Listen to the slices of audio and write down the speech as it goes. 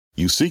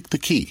You seek the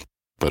key,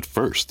 but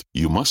first,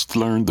 you must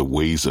learn the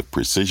ways of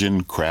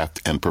precision,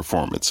 craft, and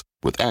performance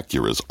with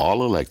Acura's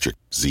all-electric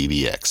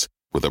ZDX.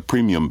 With a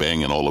premium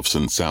Bang &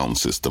 Olufsen sound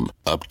system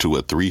up to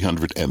a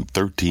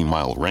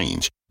 313-mile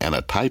range and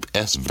a Type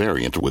S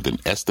variant with an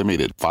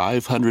estimated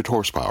 500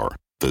 horsepower,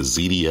 the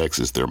ZDX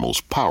is their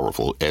most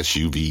powerful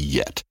SUV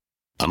yet.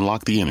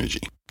 Unlock the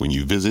energy when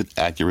you visit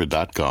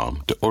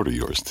Acura.com to order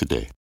yours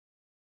today.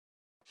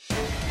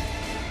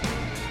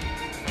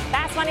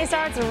 Fast Money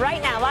starts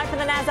right now. Live from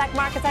the NASDAQ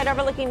market site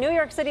overlooking New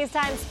York City's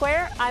Times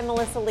Square. I'm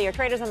Melissa Lee. Our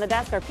traders on the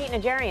desk are Pete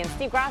Najarian,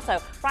 Steve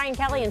Grasso, Brian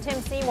Kelly, and Tim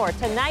Seymour.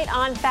 Tonight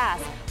on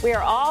Fast, we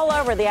are all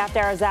over the after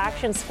hours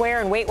action.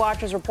 Square and Weight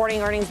Watchers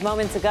reporting earnings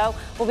moments ago.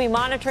 We'll be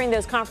monitoring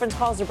those conference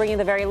calls to bring you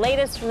the very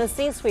latest from the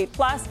C-suite.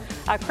 Plus,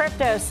 a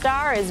crypto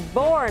star is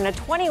born. A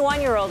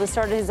 21-year-old has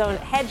started his own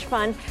hedge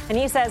fund, and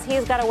he says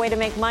he's got a way to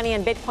make money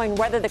in Bitcoin,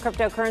 whether the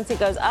cryptocurrency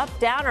goes up,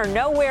 down, or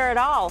nowhere at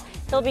all.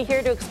 He'll be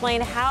here to explain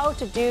how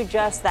to do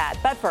just that.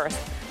 But first,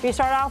 we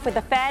start off with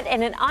the Fed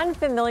and an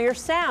unfamiliar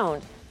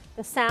sound,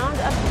 the sound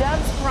of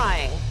doves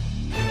crying.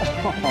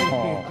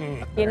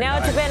 You know,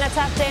 it's been a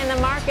tough day in the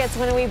markets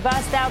when we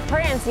bust out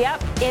prints.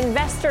 Yep,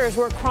 investors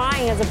were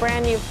crying as a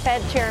brand new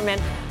Fed chairman.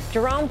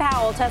 Jerome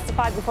Powell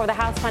testified before the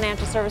House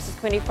Financial Services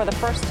Committee for the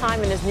first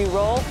time in his new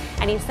role,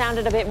 and he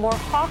sounded a bit more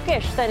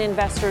hawkish than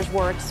investors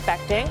were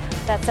expecting.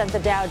 That sent the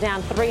Dow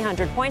down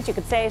 300 points. You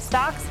could say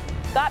stocks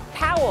got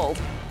Powelled.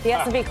 The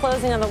S&P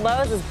closing on the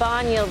lows as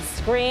bond yields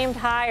screamed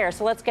higher.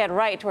 So let's get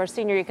right to our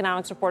senior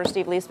economics reporter,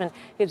 Steve Leisman,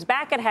 who's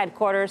back at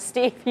headquarters.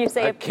 Steve, you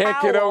say I can't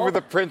get over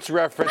the Prince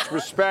reference.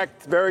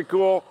 Respect. Very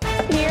cool.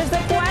 Here's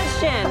the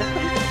question.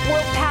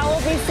 Will Powell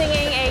be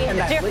singing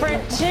a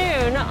different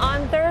tune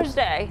on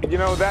Thursday? You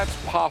know, that's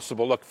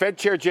possible. Look, Fed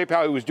Chair Jay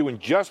Powell was doing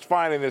just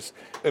fine in this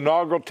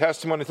inaugural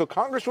testimony until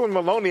Congresswoman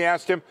Maloney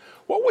asked him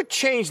what would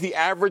change the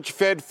average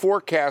Fed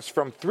forecast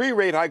from 3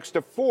 rate hikes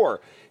to 4.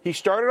 He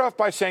started off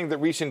by saying that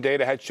recent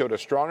data had showed a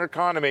strong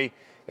economy,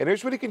 and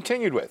here's what he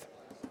continued with.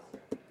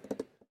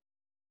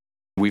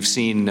 We've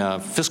seen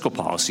fiscal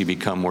policy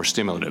become more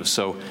stimulative.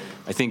 So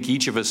I think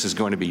each of us is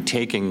going to be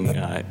taking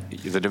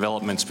the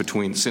developments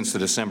since the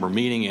December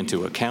meeting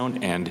into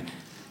account and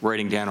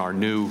writing down our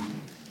new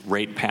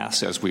rate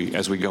paths as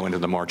we go into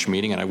the March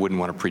meeting, and I wouldn't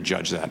want to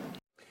prejudge that.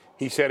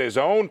 He said his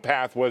own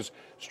path was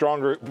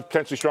stronger,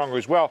 potentially stronger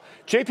as well.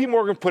 J.P.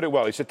 Morgan put it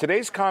well. He said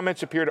today's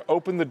comments appear to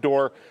open the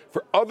door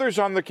for others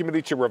on the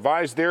committee to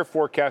revise their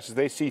forecasts as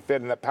they see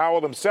fit, and that Powell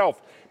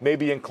himself may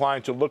be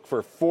inclined to look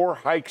for 4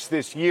 hikes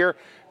this year.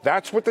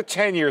 That's what the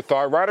 10-year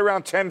thought. Right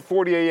around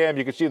 10:40 a.m.,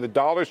 you can see the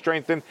dollar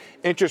strengthened.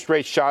 Interest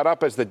rates shot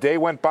up as the day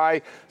went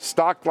by.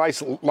 Stock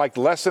like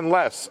less and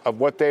less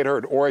of what they'd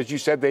heard, or as you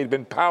said, they'd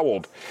been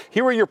Powelled.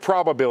 Here are your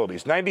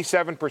probabilities.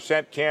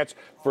 97% chance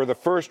for the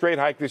first rate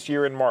hike this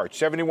year in March.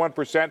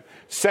 71%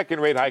 second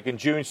rate hike in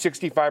June.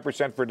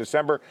 65% for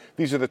December.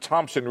 These are the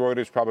Thomson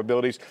Reuters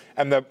probabilities.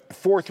 And the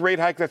fourth rate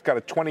hike, that's got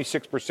a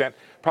 26%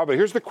 probability.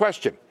 Here's the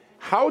question.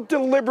 How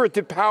deliberate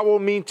did Powell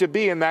mean to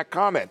be in that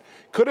comment?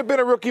 Could have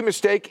been a rookie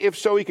mistake. If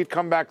so, he could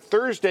come back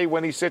Thursday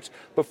when he sits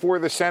before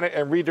the Senate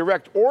and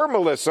redirect. Or,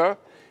 Melissa,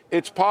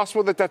 it's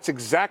possible that that's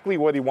exactly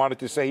what he wanted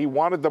to say. He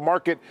wanted the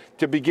market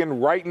to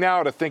begin right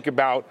now to think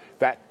about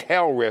that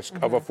tail risk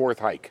of a fourth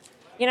hike.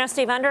 You know,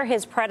 Steve, under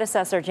his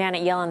predecessor,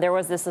 Janet Yellen, there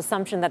was this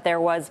assumption that there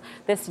was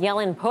this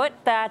Yellen put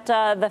that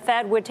the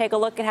Fed would take a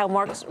look at how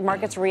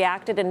markets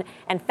reacted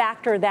and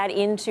factor that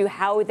into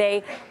how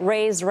they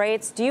raise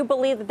rates. Do you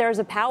believe that there's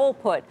a Powell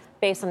put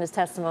based on his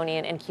testimony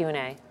and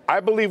Q&A? I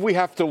believe we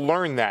have to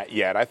learn that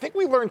yet. I think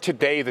we learned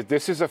today that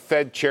this is a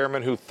Fed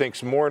chairman who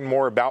thinks more and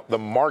more about the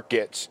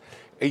markets.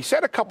 He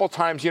said a couple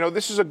times, you know,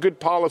 this is a good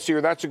policy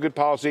or that's a good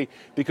policy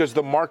because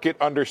the market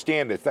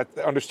understands it.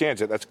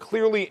 That's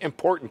clearly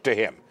important to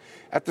him.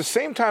 At the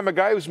same time, a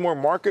guy who's more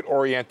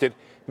market-oriented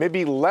may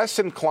be less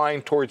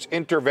inclined towards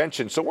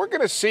intervention. So we're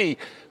going to see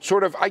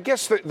sort of, I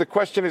guess the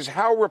question is,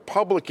 how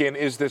Republican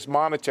is this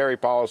monetary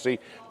policy,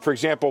 for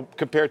example,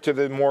 compared to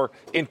the more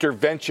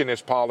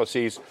interventionist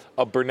policies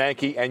of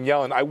Bernanke and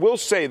Yellen? I will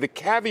say the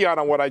caveat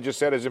on what I just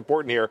said is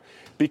important here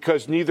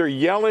because neither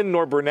Yellen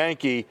nor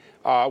Bernanke,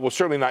 well,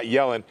 certainly not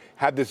Yellen,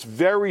 had this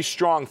very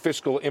strong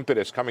fiscal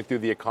impetus coming through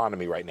the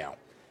economy right now.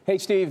 Hey,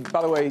 Steve,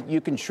 by the way,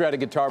 you can shred a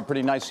guitar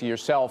pretty nicely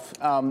yourself.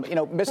 You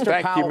know, Mr.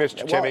 Thank Powell. Thank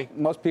you, Mr. Timmy.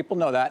 Well, most people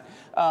know that,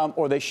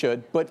 or they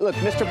should. But look,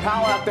 Mr.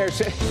 Powell out there,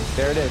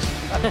 there it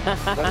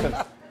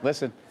is.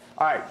 Listen.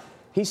 All right.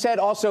 He said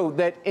also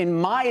that, in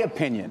my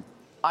opinion,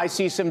 I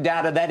see some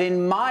data that,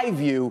 in my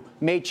view,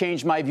 may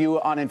change my view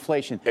on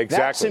inflation.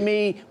 Exactly. That, to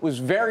me, was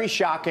very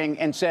shocking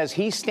and says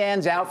he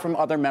stands out from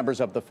other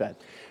members of the Fed.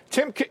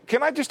 Tim,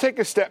 can I just take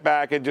a step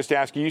back and just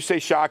ask you, you say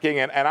shocking,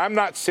 and I'm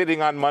not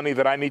sitting on money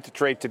that I need to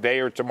trade today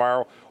or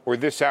tomorrow or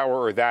this hour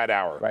or that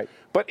hour. Right.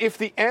 But if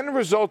the end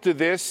result of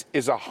this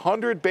is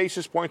 100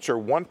 basis points or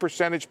 1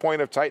 percentage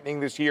point of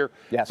tightening this year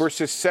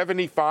versus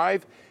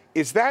 75,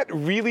 is that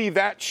really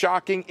that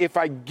shocking? If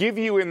I give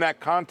you in that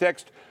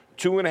context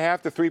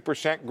 2.5% to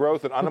 3%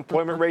 growth, an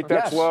unemployment rate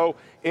that's low,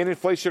 and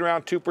inflation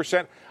around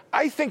 2%,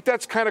 I think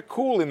that's kind of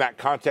cool in that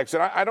context,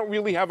 and I don't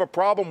really have a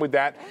problem with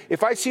that.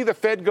 If I see the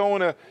Fed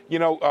going to,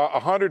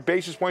 100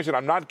 basis points and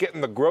I'm not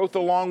getting the growth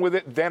along with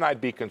it, then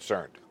I'd be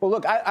concerned. Well,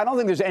 look, I don't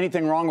think there's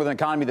anything wrong with an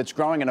economy that's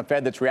growing and a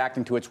Fed that's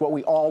reacting to it. It's what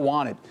we all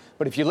wanted.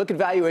 But if you look at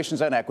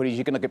valuations on equities,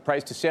 you can look at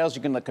price to sales,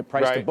 you can look at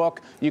price to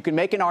book. You can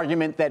make an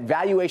argument that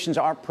valuations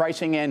aren't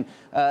pricing in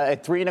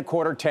at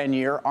 3.25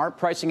 10-year, aren't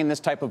pricing in this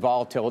type of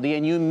volatility,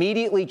 and you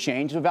immediately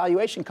change the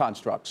valuation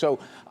construct. So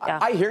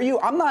I hear you.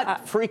 I'm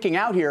not freaking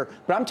out here,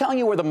 but I'm telling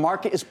you where the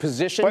market is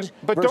positioned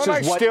but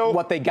versus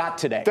what they got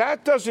today.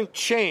 That doesn't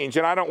change,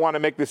 and I don't want to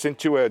make this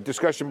into a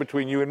discussion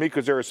between you and me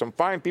because there are some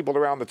fine people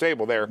around the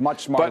table there.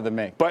 Much smarter than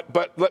me. But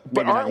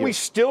aren't we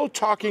still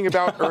talking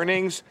about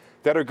earnings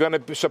that are going to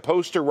be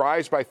supposed to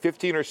rise by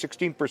 15 or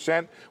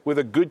 16% with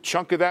a good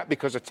chunk of that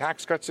because of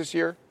tax cuts this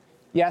year?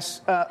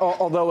 Yes,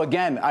 although,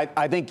 again,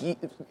 I think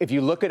if you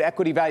look at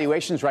equity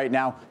valuations right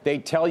now, they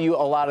tell you a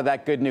lot of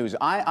that good news.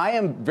 I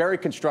am very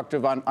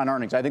constructive on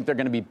earnings. I think they're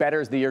going to be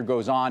better as the year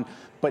goes on.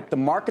 But the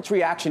market's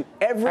reaction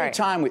every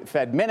time with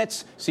Fed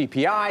minutes,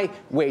 CPI,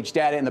 wage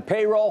data in the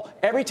payroll,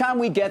 every time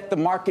we get the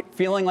market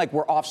feeling like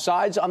we're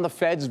offsides on the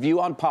Fed's view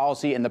on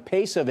policy and the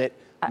pace of it,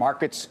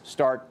 markets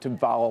start to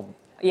follow.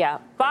 Yeah.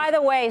 By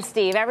the way,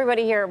 Steve,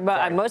 everybody here,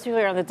 most people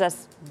here on the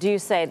desk do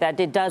say that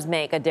it does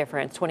make a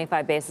difference,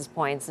 25 basis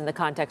points in the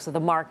context of the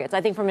markets.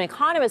 I think from an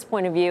economist's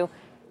point of view,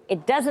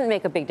 it doesn't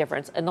make a big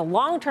difference. In the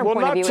long-term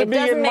point of view, it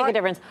doesn't make a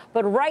difference.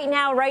 But right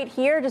now, right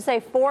here, to say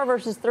 4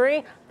 versus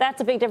 3,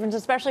 that's a big difference,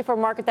 especially for a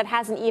market that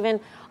hasn't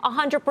even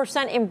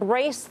 100%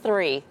 embraced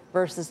 3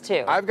 versus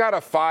 2. I've got a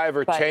 5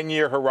 or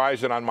 10-year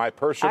horizon on my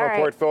personal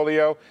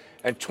portfolio.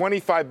 And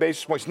 25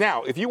 basis points.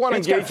 Now, if you want to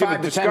engage in the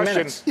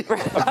discussion,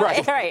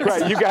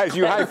 right, you guys,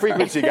 you high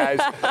frequency guys,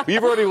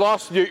 you've already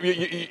lost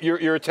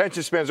your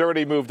attention span's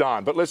already moved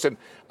on. But listen,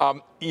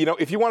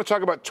 if you want to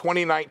talk about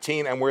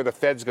 2019 and where the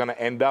Fed's going to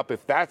end up,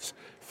 if that's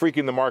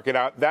freaking the market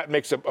out, that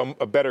makes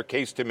a better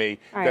case to me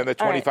than the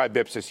 25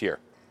 bips this year.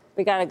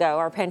 We got to go.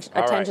 Our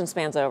attention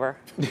span's over.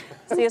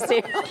 See you,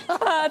 Steve.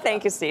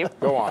 Thank you, Steve.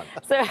 Go on.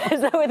 So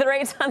with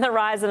rates on the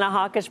rise and a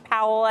hawkish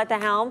Powell at the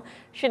helm,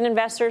 should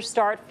investors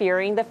start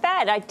fearing the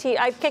Fed? I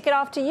kick it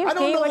off to you, Steve. I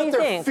don't know what do that you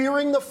they're think?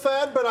 fearing the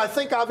Fed, but I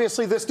think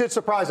obviously this did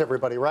surprise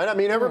everybody, right? I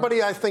mean,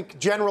 everybody, I think,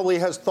 generally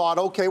has thought,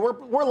 okay,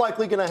 we're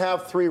likely going to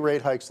have 3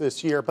 rate hikes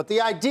this year. But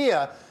the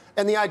idea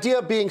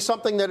being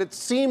something that it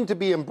seemed to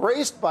be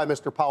embraced by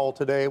Mr. Powell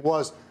today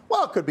was,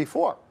 well, it could be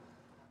 4.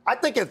 I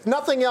think if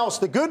nothing else,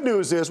 the good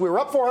news is we were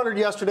up 400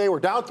 yesterday. We're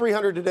down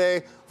 300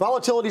 today.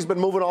 Volatility's been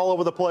moving all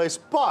over the place.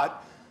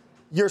 But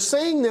you're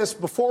saying this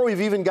before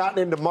we've even gotten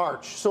into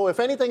March. So if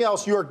anything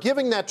else, you're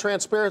giving that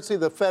transparency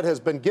the Fed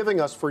has been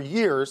giving us for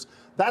years.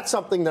 That's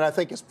something that I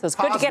think is positive.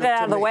 So it's good to get it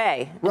out of the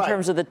way in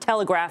terms of the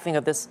telegraphing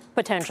of this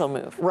potential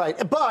move. Right.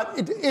 But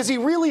is he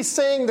really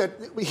saying that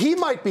he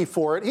might be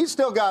for it? He's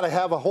still got to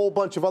have a whole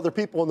bunch of other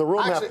people in the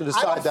room have to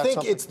decide I don't that's think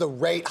something. It's the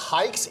rate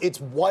hikes. It's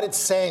what it's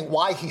saying,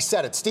 why he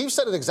said it. Steve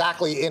said it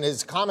exactly in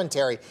his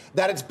commentary,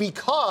 that it's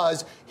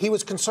because he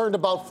was concerned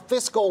about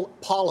fiscal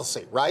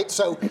policy, right?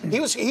 So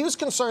he was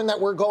concerned that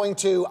we're going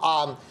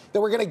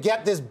to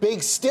get this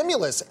big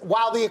stimulus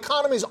while the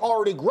economy is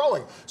already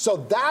growing. So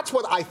that's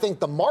what I think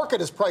the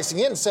market is pricing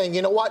in, saying,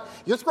 you know what,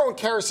 you're throwing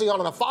kerosene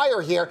on a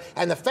fire here,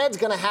 and the Fed's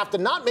going to have to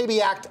not maybe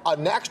act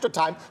an extra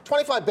time.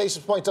 25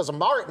 basis points doesn't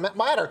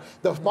matter.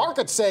 The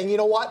market's saying, you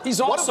know what,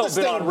 He's what also if this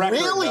been thing on record,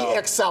 really though.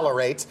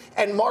 accelerates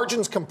and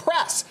margins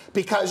compress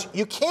because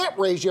you can't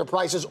raise your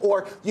prices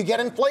or you get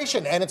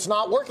inflation and it's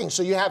not working.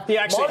 So you have He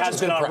actually margins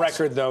has been on compress.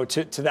 record, though,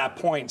 to that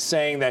point,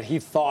 saying that he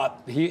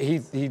thought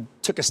he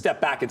took a step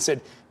back and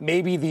said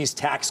maybe these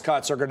tax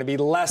cuts are going to be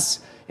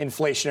less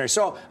inflationary.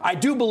 So I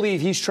do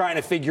believe he's trying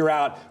to figure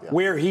out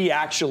where he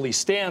actually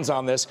stands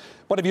on this.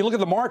 But if you look at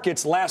the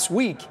markets last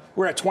week,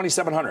 we're at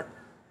 2,700.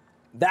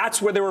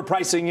 That's where they were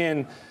pricing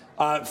in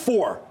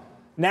 4.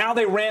 Now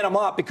they ran him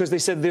up because they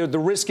said the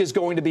risk is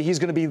going to be he's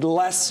going to be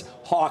less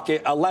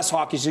hawkish,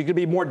 he's going to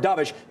be more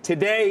dovish.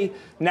 Today,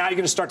 now you're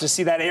going to start to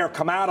see that air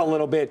come out a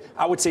little bit.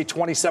 I would say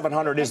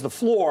 2,700 is the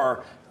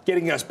floor,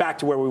 getting us back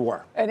to where we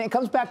were. And it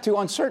comes back to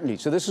uncertainty.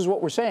 So this is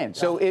what we're saying.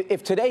 So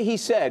if today he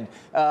said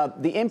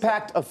the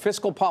impact of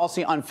fiscal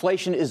policy on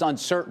inflation is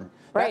uncertain,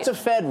 that's a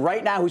Fed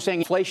right now who's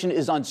saying inflation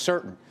is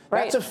uncertain.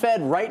 That's a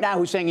Fed right now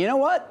who's saying, you know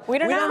what? We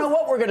don't know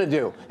what we're going to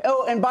do.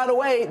 Oh, and by the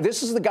way,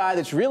 this is the guy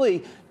that's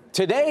really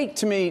today,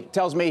 to me,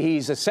 tells me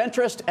he's a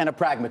centrist and a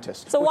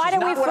pragmatist. So why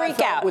do we freak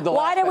out?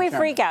 Why do we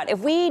freak out? If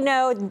we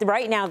know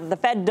right now that the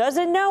Fed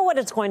doesn't know what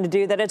it's going to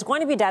do, that it's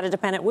going to be data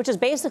dependent, which is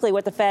basically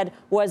what the Fed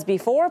was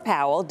before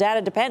Powell,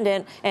 data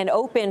dependent and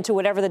open to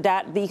whatever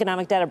the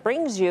economic data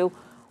brings you.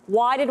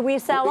 Why did we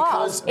sell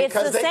off? It's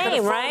the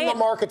same, right? The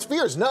market's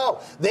fears. No,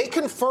 they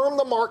confirm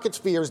the market's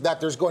fears that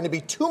there's going to be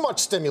too much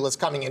stimulus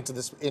coming into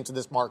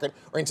this market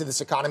or into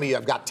this economy.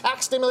 You've got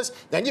tax stimulus,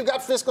 then you've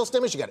got fiscal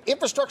stimulus, you got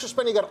infrastructure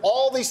spending, you got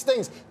all these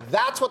things.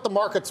 That's what the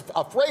market's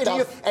afraid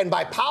of. And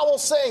by Powell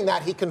saying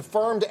that, he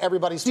confirmed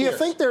everybody's fears. Do you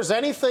think there's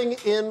anything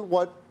in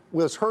what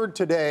was heard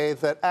today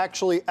that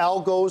actually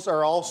algos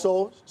are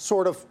also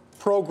sort of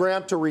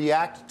programmed to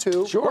react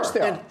to? Sure. Of course they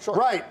are. Sure.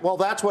 Right. Well,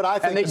 that's what I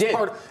think. And they did.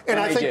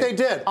 I think they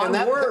did. On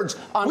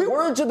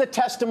words of the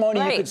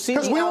testimony, you could see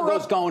the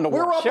elbows going to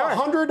work. We were up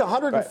 100 to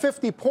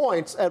 150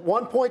 points at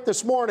one point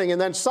this morning, and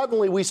then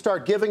suddenly we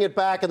start giving it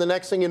back, and the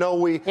next thing you know,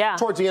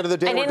 towards the end of the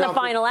day, and we're in down the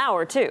final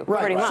hour too,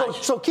 pretty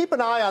much. So keep an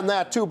eye on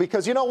that too,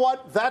 because you know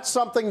what? That's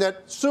something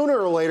that sooner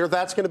or later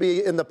that's going to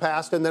be in the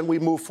past, and then we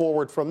move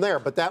forward from there.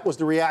 But that was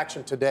the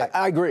reaction today.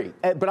 I agree.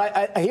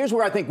 But here's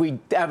where I think we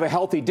have a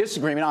healthy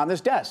disagreement on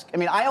this desk. I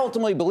mean, I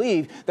ultimately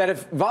believe that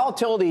if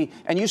volatility,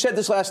 and you said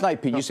this last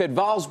night, Pete, you said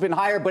vol's been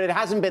higher, but it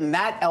hasn't been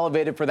that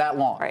elevated for that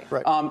long.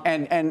 Right.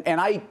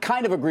 And I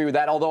kind of agree with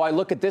that, although I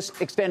look at this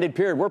extended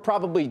period, we're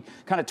probably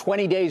kind of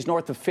 20 days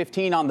north of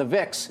 15 on the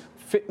VIX.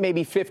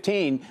 Maybe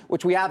 15,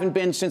 which we haven't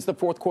been since the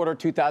fourth quarter of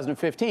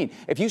 2015.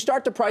 If you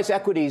start to price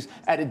equities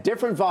at a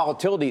different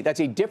volatility, that's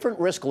a different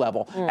risk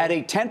level, at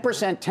a 10%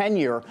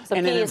 10-year,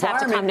 in an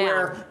environment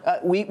where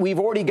we've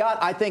already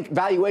got, I think,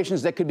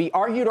 valuations that could be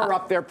argued are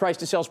up there, price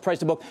to sales, price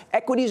to book.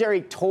 Equities are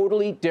a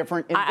totally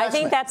different investment. I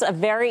think that's a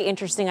very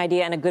interesting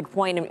idea and a good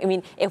point. I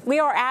mean, if we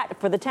are at,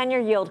 for the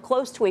 10-year yield,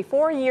 close to a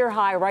 4-year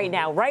high right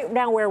now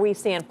where we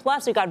stand,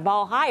 plus we got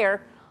vol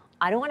higher,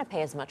 I don't want to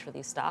pay as much for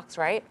these stocks,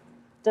 right?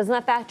 Doesn't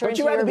that factor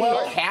into your be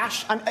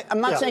cash?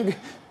 I'm not saying.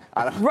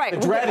 Right.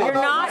 You're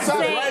not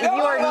saying you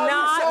are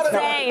not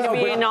saying to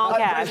be in all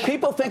cash. As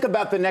people think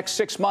about the next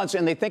 6 months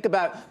and they think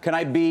about, can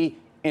I be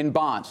in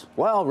bonds?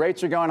 Well,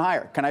 rates are going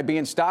higher. Can I be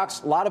in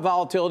stocks? A lot of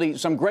volatility,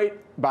 some great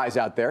buys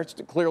out there.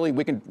 Clearly,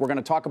 we're going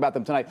to talk about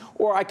them tonight.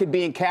 Or I could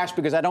be in cash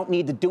because I don't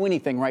need to do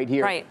anything right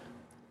here. Right.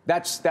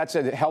 That's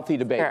a healthy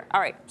debate. Sure. All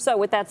right. So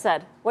with that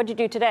said, what did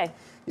you do today?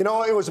 You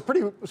know, it was a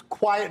pretty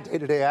quiet day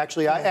today,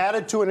 actually. I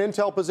added to an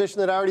Intel position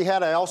that I already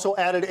had. I also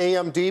added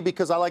AMD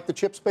because I like the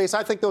chip space.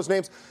 I think those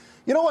names,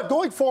 you know what,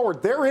 going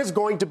forward, there is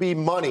going to be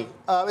money.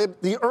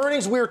 The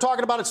earnings we were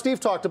talking about, and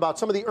Steve talked about,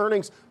 some of the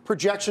earnings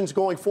projections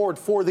going forward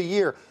for the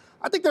year.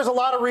 I think there's a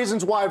lot of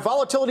reasons why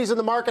volatility's in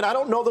the market. I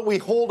don't know that we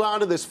hold on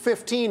to this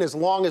 15 as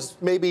long as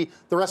maybe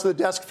the rest of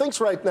the desk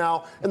thinks right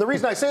now. And the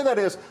reason I say that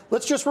is,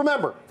 let's just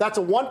remember, that's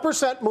a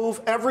 1%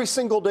 move every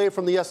single day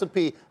from the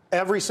S&P,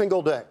 every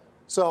single day.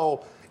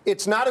 So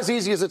it's not as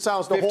easy as it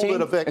sounds to 15? Hold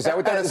it a VIX. Is that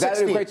what that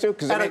equates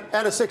to?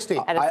 At a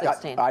 16. At a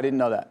 16. I didn't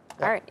know that.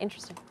 All right,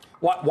 interesting.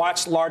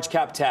 Watch large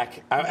cap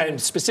tech, and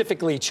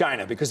specifically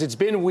China, because it's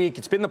been weak.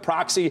 It's been the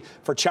proxy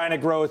for China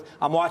growth.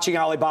 I'm watching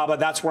Alibaba.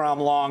 That's where I'm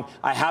long.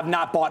 I have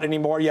not bought any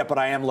more yet, but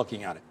I am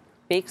looking at it.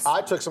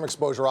 I took some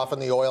exposure off in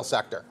the oil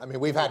sector. I mean,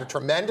 we've had a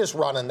tremendous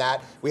run in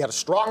that. We had a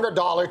stronger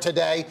dollar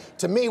today.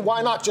 To me,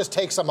 why not just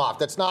take some off?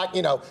 That's not,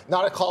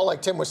 not a call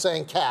like Tim was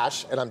saying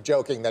cash, and I'm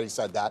joking that he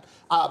said that.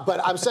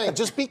 But I'm saying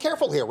just be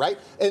careful here, right?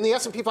 In the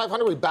S&P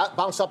 500, we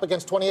bounced up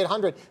against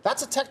 2,800.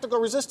 That's a technical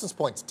resistance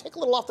point. Take a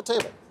little off the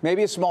table.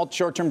 Maybe a small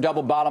short-term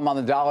double bottom on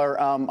the dollar.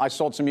 I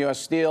sold some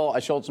U.S. steel. I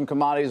sold some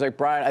commodities like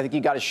Brian. I think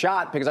he got a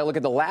shot because I look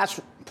at the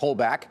last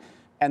pullback,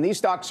 and these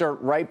stocks are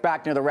right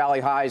back near the rally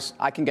highs.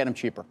 I can get them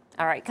cheaper.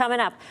 All right, coming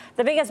up,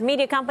 the biggest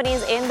media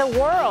companies in the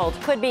world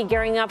could be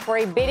gearing up for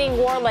a bidding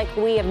war like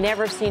we have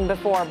never seen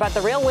before. But the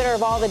real winner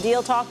of all the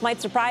deal talk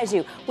might surprise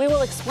you. We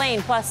will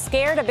explain. Plus,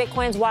 scared of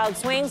Bitcoin's wild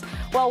swings?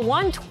 Well,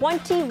 one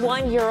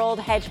 21-year-old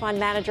hedge fund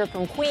manager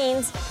from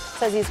Queens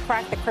says he's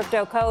cracked the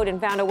crypto code and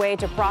found a way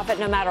to profit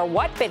no matter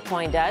what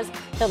Bitcoin does.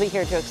 He'll be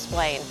here to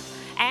explain.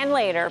 And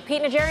later,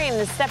 Pete Najarian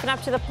is stepping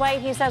up to the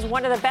plate. He says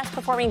one of the best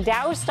performing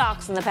Dow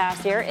stocks in the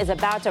past year is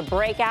about to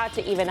break out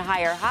to even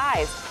higher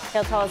highs.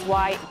 He'll tell us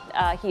why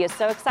he is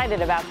so excited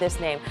about this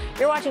name.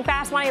 You're watching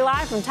Fast Money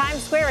live from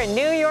Times Square in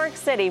New York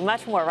City.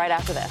 Much more right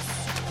after this.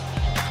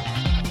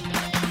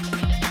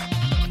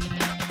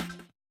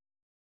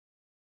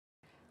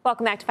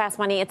 Welcome back to Fast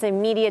Money. It's a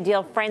media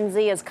deal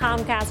frenzy as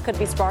Comcast could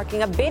be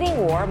sparking a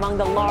bidding war among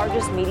the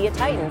largest media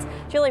titans.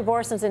 Julia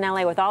Borson's in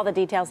LA with all the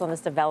details on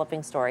this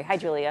developing story. Hi,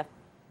 Julia.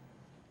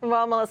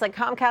 Well, Melissa,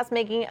 Comcast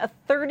making a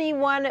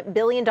 $31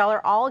 billion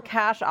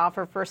all-cash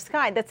offer for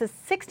Sky. That's a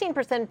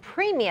 16%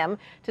 premium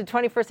to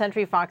 21st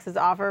Century Fox's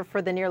offer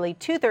for the nearly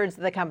two-thirds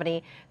of the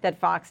company that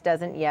Fox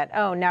doesn't yet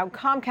own. Now,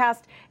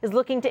 Comcast is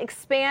looking to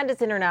expand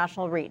its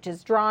international reach.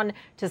 It's drawn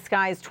to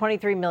Sky's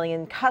 23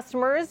 million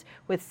customers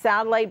with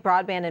satellite,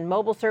 broadband, and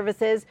mobile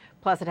services.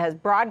 Plus, it has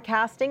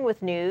broadcasting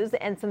with news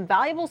and some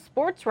valuable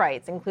sports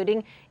rights,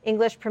 including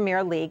English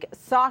Premier League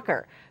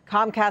soccer.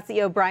 Comcast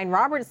CEO Brian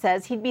Roberts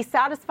says he'd be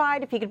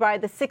satisfied if he could buy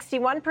the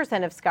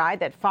 61% of Sky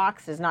that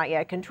Fox does not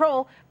yet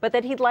control, but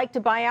that he'd like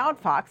to buy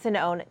out Fox and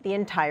own the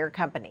entire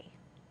company.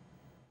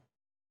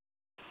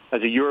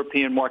 As a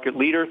European market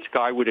leader,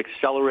 Sky would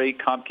accelerate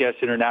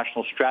Comcast's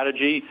international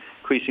strategy,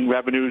 increasing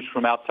revenues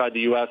from outside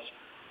the U.S.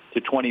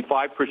 to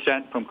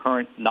 25% from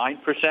current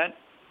 9%.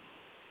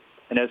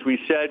 And as we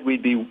said,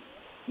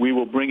 we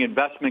will bring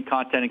investment,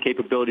 content, and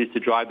capabilities to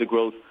drive the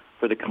growth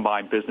for the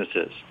combined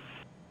businesses.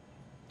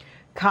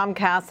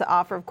 Comcast's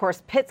offer, of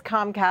course, pits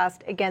Comcast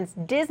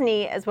against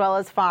Disney as well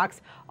as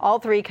Fox, All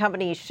three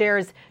companies'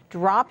 shares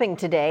dropping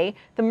today.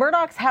 The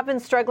Murdochs have been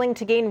struggling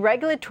to gain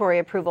regulatory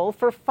approval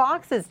for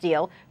Fox's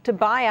deal to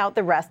buy out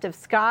the rest of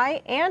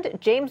Sky, and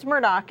James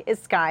Murdoch is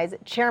Sky's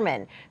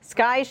chairman.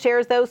 Sky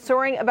shares, though,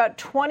 soaring about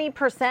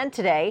 20%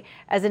 today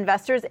as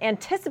investors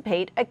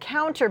anticipate a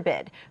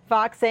counterbid.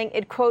 Fox saying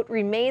it, quote,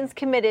 remains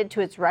committed to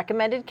its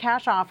recommended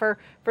cash offer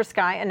for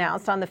Sky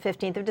announced on the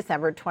 15th of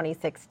December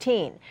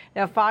 2016.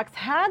 Now, Fox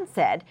had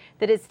said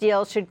that its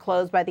deal should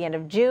close by the end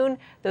of June,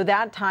 though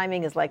that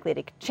timing is likely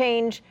to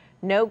change.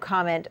 No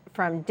comment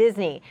from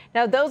Disney.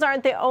 Now, those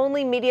aren't the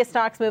only media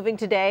stocks moving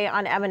today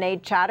on M&A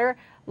chatter.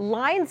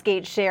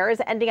 Lionsgate shares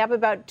ending up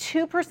about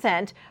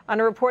 2% on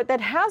a report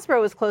that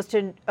Hasbro is close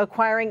to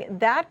acquiring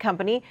that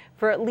company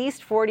for at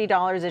least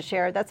 $40 a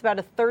share. That's about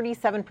a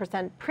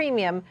 37%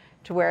 premium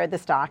to where the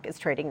stock is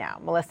trading now.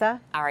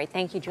 Melissa? All right.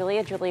 Thank you,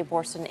 Julia. Julia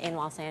Boorstin in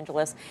Los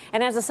Angeles.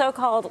 And as the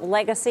so-called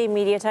legacy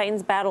media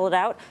titans battle it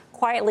out,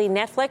 quietly,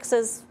 Netflix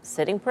is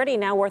sitting pretty,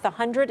 now worth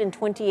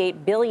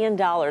 $128 billion,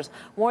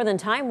 more than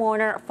Time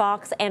Warner,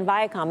 Fox, and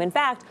Viacom. In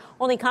fact,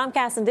 only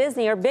Comcast and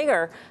Disney are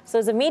bigger. So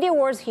as the media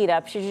wars heat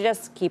up, should you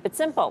just keep it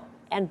simple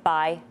and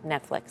buy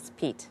Netflix?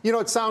 Pete. You know,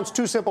 it sounds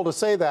too simple to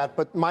say that,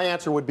 but my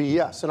answer would be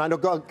yes. And I know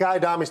Guy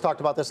Adami's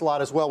talked about this a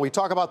lot as well. We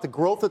talk about the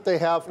growth that they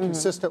have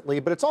consistently,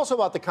 but it's also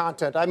about the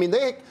content. I mean,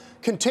 they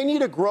continue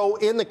to grow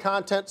in the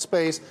content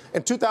space.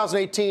 In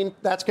 2018,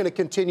 that's going to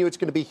continue. It's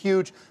going to be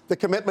huge. The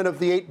commitment of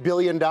the $8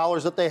 billion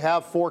that they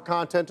have for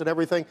content and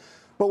everything.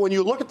 But when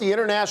you look at the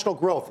international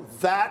growth,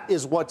 that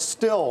is what's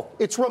still,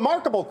 it's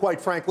remarkable,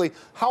 quite frankly,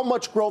 how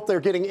much growth they're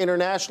getting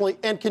internationally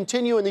and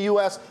continue in the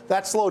U.S.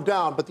 That slowed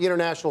down, but the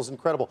international is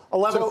incredible,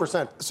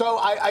 11%. So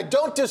I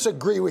don't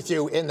disagree with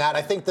you in that.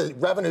 I think the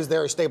revenues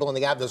there are stable and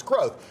they have this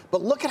growth.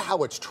 But look at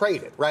how it's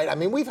traded, right? I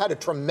mean, we've had a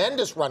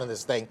tremendous run in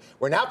this thing.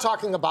 We're now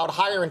talking about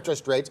higher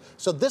interest rates.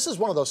 So this is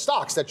one of those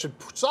stocks that should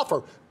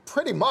suffer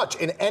pretty much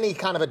in any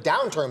kind of a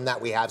downturn that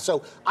we have.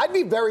 So I'd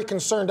be very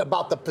concerned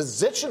about the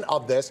position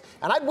of this,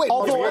 and I'd wait.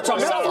 Although we're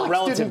talking about a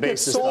relative didn't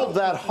basis, get sold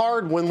that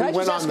hard when we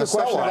went on the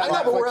sell. I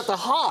know, but we're at the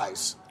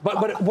highs.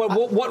 But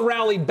what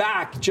rallied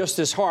back just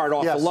as hard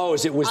off the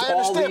lows? It was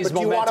all these but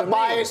do you want to momentum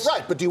buy names. it?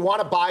 Right, but do you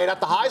want to buy it at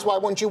the highs? Why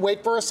wouldn't you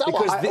wait for a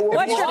sell-off?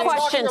 What's your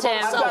question,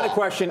 Tim? I've got a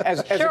question. As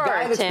a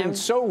guy that's been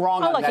so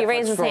wrong on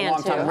Netflix for a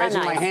long time,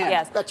 raising my hand.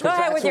 Yes. That's Go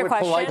ahead with your what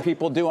question. polite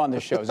people do on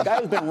this show. As a guy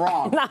who's been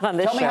wrong, Not on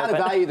this tell me show, how to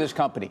but- value this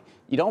company.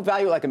 You don't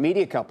value it like a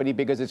media company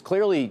because it's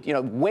clearly,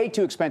 way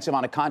too expensive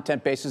on a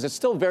content basis. It's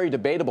still very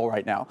debatable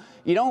right now.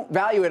 You don't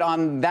value it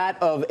on that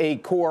of a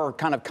core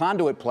kind of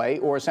conduit play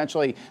or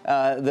essentially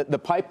the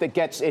pipe that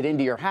gets it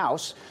into your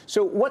house.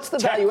 So what's the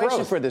Tech valuation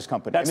growth. for this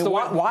company? That's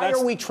why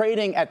are we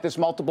trading at this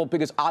multiple?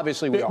 Because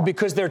obviously we are.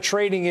 Because they're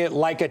trading it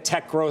like a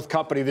tech growth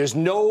company. There's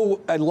no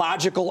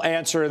logical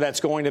answer that's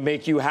going to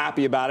make you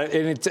happy about it.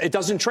 And it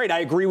doesn't trade. I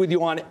agree with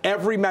you on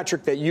every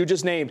metric that you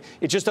just named.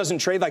 It just doesn't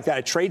trade like that.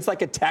 It trades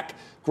like a tech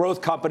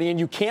growth company, and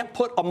you can't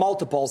put a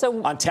multiple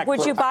on tech growth.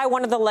 Would you buy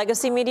one of the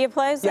legacy media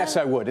plays? Then? Yes,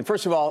 I would. And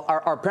first of all,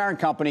 our parent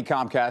company,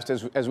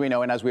 Comcast, as we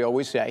know and as we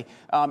always say,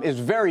 is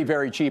very,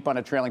 very cheap on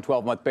a trailing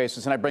 12-month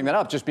basis. And I bring that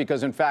up just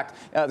because, in fact,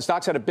 the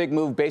stock's had a big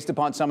move based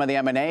upon some of the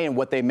M&A and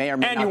what they may or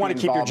may not be And you want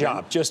to keep your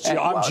job. I'm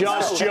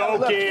just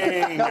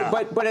joking.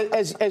 But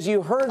as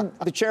you heard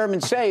the chairman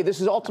say,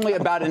 this is ultimately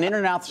about an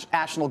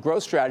international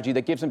growth strategy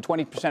that gives them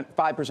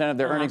 5% of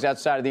their earnings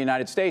outside of the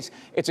United States.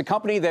 It's a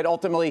company that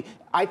ultimately,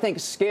 I think,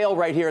 scale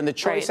right here, and the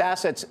choice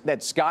assets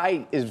that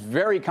Sky is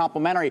very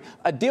complementary.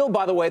 A deal,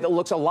 by the way, that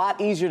looks a lot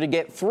easier to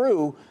get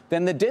through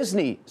than the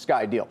Disney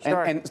Sky deal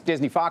and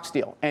Disney Fox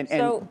deal. And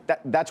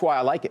that's why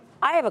I like it.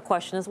 I have a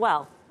question as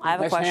well. I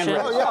have a question.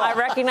 I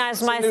recognize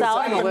It's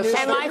myself. a new title.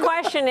 And my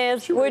question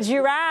is, would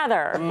you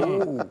rather?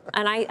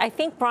 And I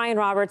think Brian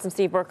Roberts and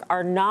Steve Burke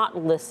are not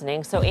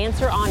listening, so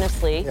answer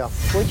honestly. Yeah.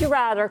 Would you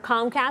rather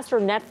Comcast or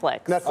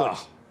Netflix?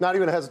 Netflix. Not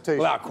even a hesitation.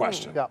 Without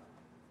question. Yeah.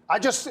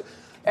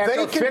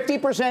 After a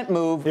 50%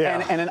 move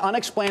and an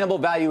unexplainable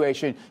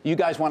valuation, you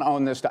guys want to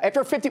own this stock.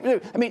 After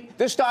 50%, I mean,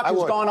 this stock has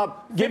gone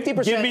up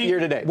 50% year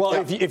to date. Well,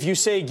 if you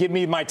say give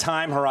me my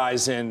time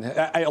horizon,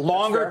 a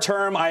longer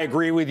term, I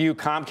agree with you.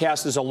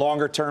 Comcast is a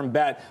longer term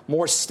bet,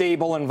 more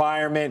stable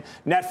environment.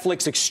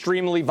 Netflix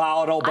extremely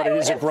volatile, but it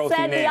is a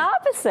growthy name. I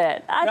would have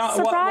said the opposite. That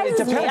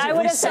surprises me. I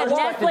would have said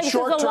Netflix is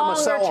a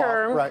longer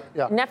term. Right,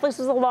 yeah.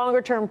 Netflix is a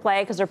longer term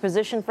play because they're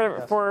positioned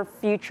for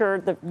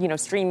future,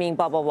 streaming,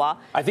 blah blah blah.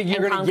 I think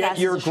you're going to get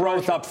your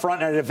growth up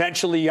front, and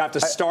eventually you have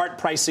to start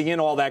pricing in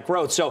all that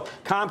growth. So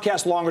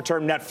Comcast longer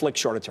term, Netflix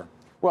shorter term.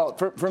 Well,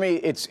 for me,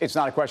 it's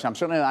not a question. I'm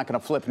certainly not going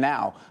to flip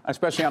now,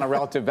 especially on a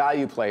relative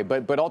value play.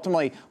 But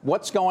ultimately,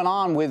 what's going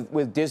on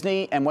with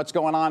Disney and what's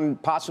going on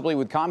possibly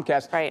with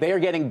Comcast? Right. They are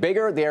getting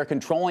bigger. They are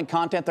controlling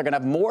content. They're going to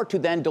have more to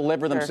then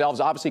deliver themselves.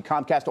 Obviously,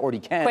 Comcast already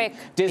can. Quick,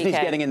 Disney's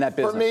BK. getting in that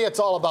business. For me, it's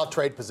all about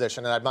trade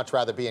position, and I'd much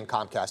rather be in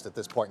Comcast at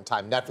this point in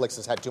time. Netflix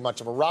has had too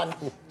much of a run.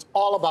 It's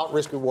all about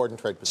risk, reward, and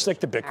trade position. Stick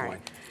to Bitcoin.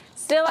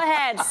 Still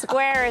ahead,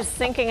 Square is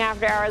sinking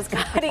after hours,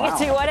 cutting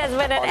into what has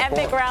been an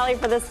epic rally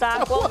for the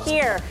stock. We'll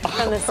hear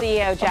from the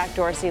CEO, Jack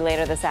Dorsey,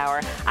 later this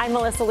hour. I'm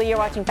Melissa Lee. You're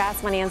watching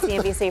Fast Money on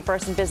CNBC,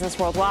 First in Business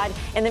Worldwide.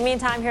 In the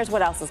meantime, here's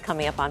what else is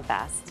coming up on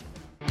Fast.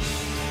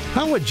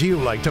 How would you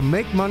like to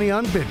make money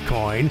on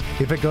Bitcoin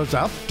if it goes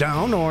up,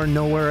 down, or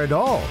nowhere at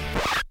all?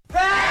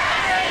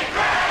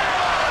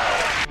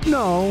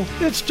 No,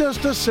 it's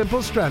just a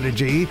simple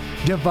strategy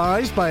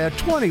devised by a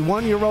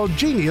 21-year-old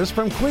genius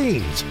from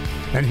Queens.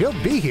 And he'll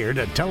be here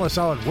to tell us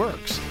how it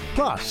works.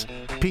 Plus,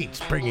 Pete's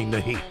bringing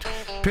the heat,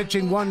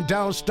 pitching one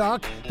Dow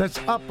stock that's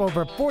up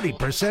over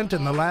 40%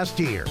 in the last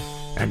year.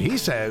 And he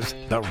says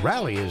the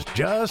rally is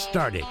just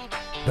starting.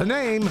 The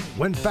name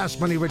when Fast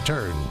Money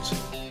returns.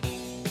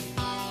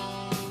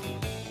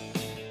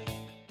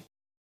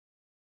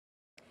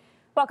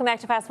 Welcome back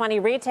to Fast Money.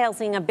 Retail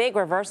seeing a big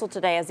reversal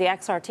today as the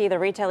XRT, the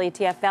retail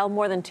ETF, fell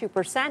more than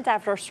 2%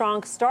 after a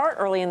strong start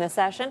early in the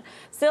session.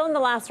 Still, in the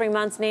last 3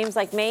 months, names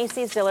like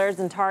Macy's, Dillard's,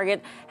 and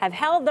Target have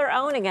held their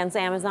own against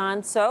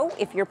Amazon. So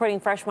if you're putting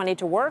fresh money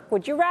to work,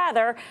 would you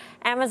rather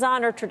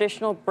Amazon or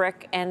traditional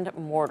brick and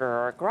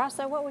mortar?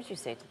 Grasso, what would you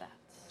say to that?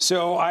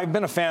 So I've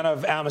been a fan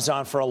of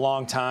Amazon for a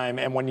long time,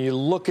 and when you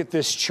look at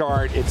this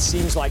chart, it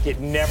seems like it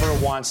never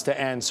wants to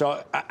end.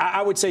 So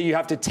I would say you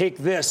have to take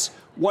this.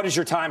 What is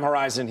your time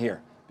horizon here?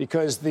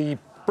 Because the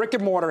brick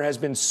and mortar has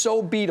been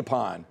so beat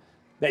upon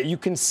that you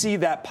can see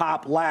that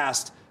pop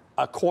last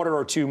a quarter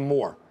or two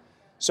more.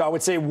 So I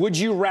would say, would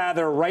you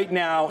rather right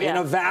now in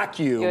a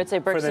vacuum you would say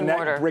bricks and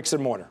mortar. Bricks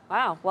and mortar?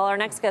 Wow. Well, our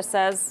next guest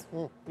says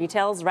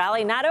retail's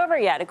rally not over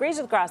yet. Agrees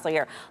with Grasso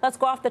here. Let's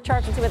go off the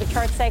charts and see what the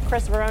charts say.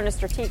 Chris Verona,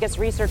 Strategas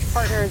Research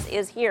Partners,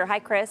 is here. Hi,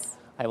 Chris.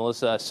 Hi,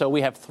 Melissa. So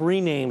we have three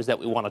names that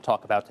we want to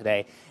talk about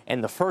today,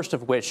 and the first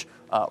of which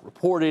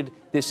reported,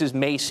 this is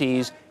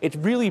Macy's. It's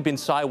really been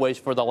sideways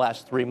for the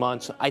last 3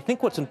 months. I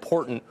think what's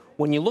important,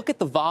 when you look at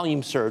the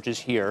volume surges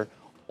here,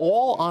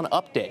 all on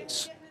up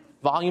days.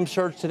 Volume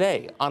surge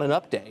today on an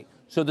up day.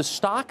 So the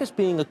stock is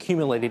being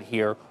accumulated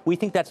here. We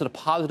think that's a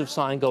positive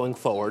sign going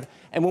forward.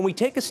 And when we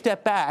take a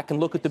step back and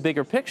look at the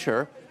bigger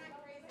picture,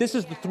 this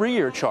is the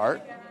 3-year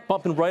chart,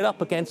 bumping right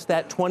up against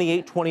that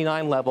 28,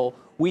 29 level.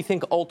 We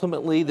think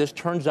ultimately this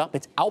turns up.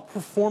 It's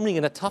outperforming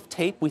in a tough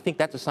tape. We think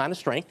that's a sign of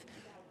strength.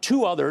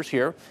 Two others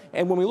here.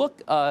 And when we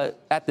look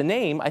at the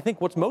name, I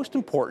think what's most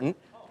important,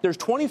 there's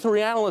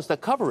 23 analysts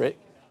that cover it.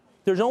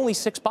 There's only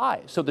 6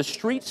 buys. So the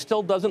street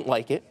still doesn't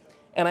like it.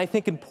 And I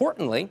think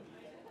importantly,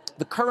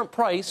 the current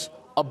price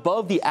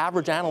above the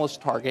average analyst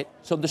target.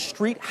 So the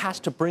street has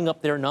to bring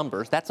up their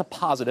numbers. That's a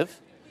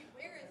positive.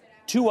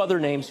 Two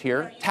other names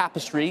here.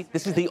 Tapestry.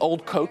 This is the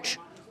old Coach,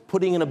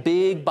 putting in a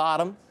big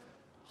bottom.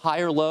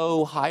 Higher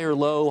low, higher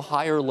low,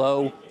 higher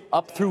low,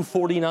 up through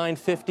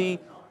 $49.50.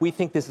 We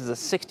think this is a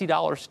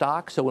 $60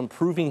 stock, so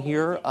improving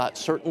here,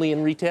 certainly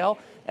in retail.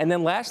 And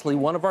then lastly,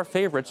 one of our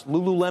favorites,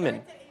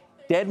 Lululemon.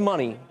 Dead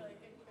money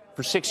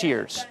for 6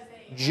 years.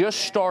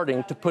 Just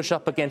starting to push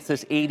up against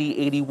this 80,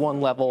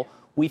 81 level.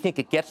 We think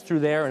it gets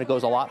through there and it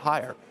goes a lot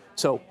higher.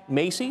 So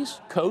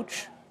Macy's,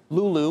 Coach,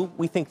 Lulu,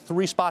 we think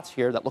 3 spots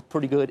here that look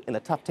pretty good in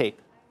a tough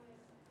tape.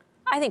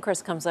 I think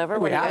Chris comes over.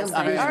 What do you guys He's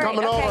think?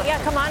 coming over.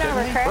 Yeah, come on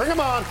over, Chris. Bring him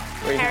on.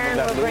 Karen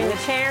will bring the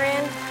chair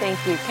in.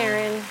 Thank you,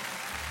 Karen.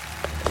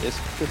 It's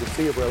good to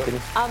see you, brother.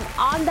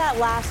 On that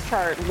last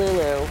chart,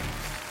 Lulu,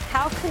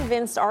 how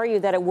convinced are you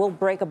that it will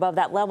break above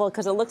that level?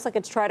 Because it looks like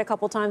it's tried a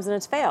couple times and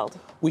it's failed.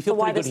 We feel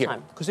so pretty good this here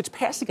time? because it's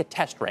passing a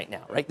test right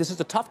now, right? This is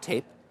a tough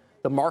tape.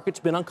 The market's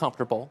been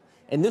uncomfortable.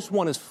 And this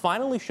one is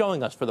finally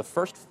showing us for the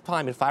first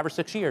time in 5 or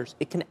 6 years,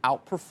 it can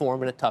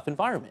outperform in a tough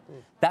environment.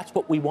 That's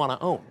what we want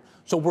to own.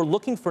 So we're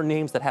looking for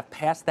names that have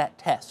passed that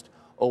test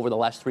over the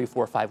last 3,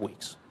 4, 5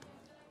 weeks.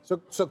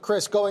 So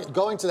Chris,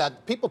 going to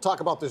that, people talk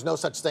about there's no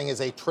such thing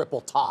as a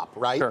triple top,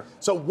 right? Sure.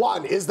 So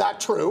one, is that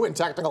true in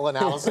technical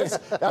analysis?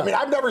 I mean,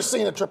 I've never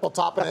seen a triple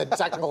top in a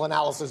technical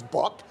analysis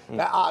book.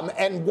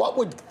 And what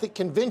would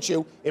convince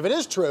you, if it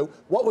is true,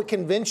 what would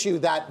convince you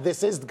that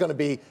this is going to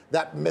be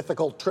that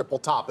mythical triple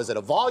top? Is it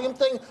a volume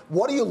thing?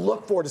 What do you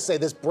look for to say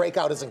this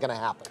breakout isn't going to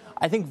happen?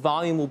 I think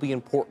volume will be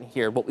important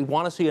here. What we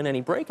want to see in any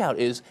breakout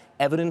is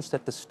evidence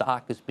that the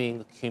stock is being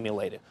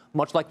accumulated,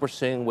 much like we're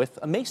seeing with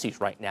a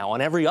Macy's right now.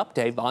 On every up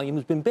day, volume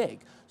has been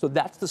big. So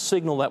that's the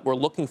signal that we're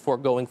looking for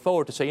going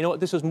forward to say, you know what,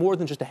 this is more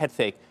than just a head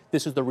fake.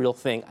 This is the real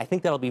thing. I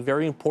think that'll be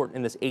very important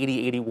in this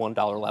 $80,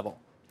 $81 level.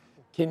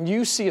 Can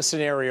you see a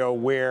scenario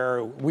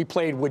where we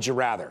played Would You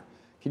Rather?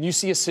 Can you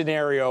see a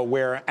scenario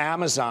where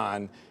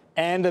Amazon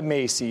and a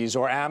Macy's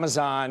or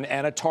Amazon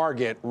and a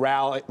Target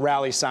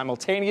rally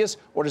simultaneous,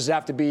 or does it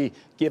have to be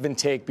give and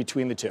take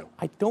between the two?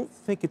 I don't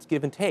think it's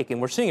give and take, and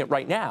we're seeing it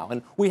right now.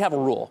 And we have a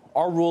rule.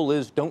 Our rule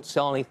is don't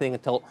sell anything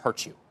until it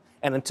hurts you.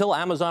 And until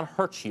Amazon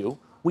hurts you,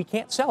 we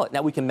can't sell it.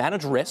 Now, we can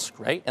manage risk,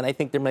 right? And I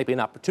think there might be an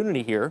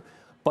opportunity here.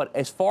 But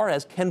as far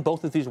as can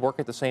both of these work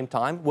at the same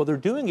time, well, they're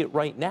doing it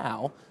right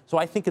now. So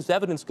I think it's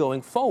evidence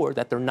going forward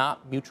that they're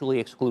not mutually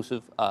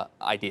exclusive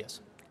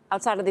ideas.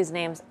 Outside of these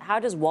names, how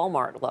does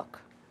Walmart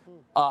look?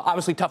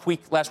 Obviously, tough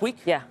week last week.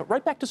 Yeah. But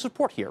right back to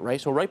support here, right?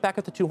 So right back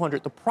at the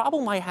 200. The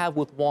problem I have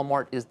with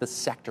Walmart is the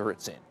sector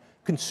it's in.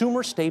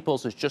 Consumer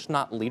staples is just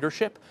not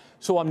leadership.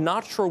 So I'm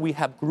not sure we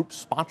have group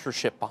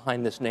sponsorship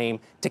behind this name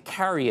to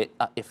carry it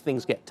if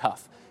things get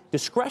tough.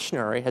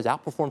 Discretionary has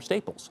outperformed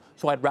staples.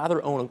 So I'd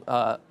rather own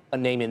a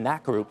name in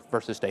that group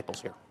versus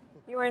staples here.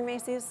 You were in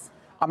Macy's?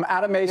 I'm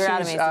out of Macy's. You're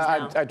out of Macy's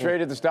now. I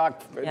traded the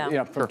stock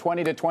from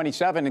 20 to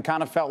 27 and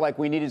kind of felt like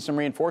we needed some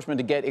reinforcement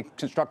to get it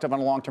constructive on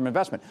a long-term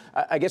investment.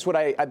 I guess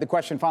the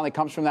question finally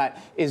comes from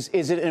that is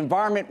it an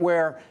environment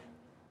where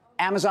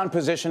Amazon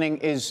positioning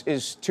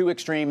is too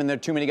extreme and there are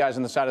too many guys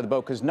on the side of the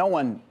boat because no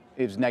one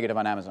is negative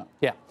on Amazon?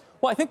 Yeah.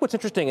 Well, I think what's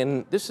interesting,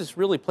 and this has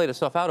really played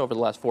itself out over the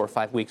last 4 or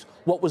 5 weeks,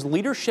 what was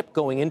leadership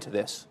going into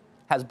this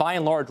has by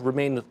and large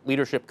remained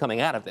leadership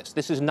coming out of this.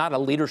 This is not a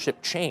leadership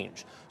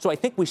change. So I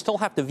think we still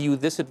have to view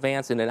this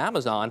advance in an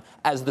Amazon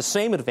as the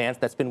same advance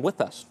that's been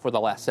with us for the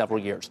last several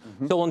years.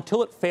 Mm-hmm. So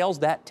until it fails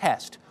that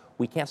test,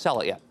 we can't sell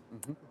it yet.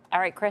 Mm-hmm. All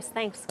right, Chris,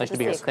 thanks. Nice to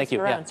be here. Thank you.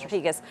 Yeah.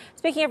 Strategas.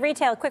 Speaking of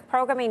retail, quick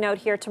programming note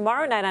here.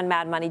 Tomorrow night on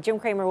Mad Money, Jim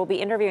Cramer will be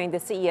interviewing the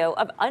CEO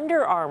of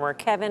Under Armour,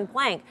 Kevin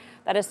Plank.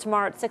 That is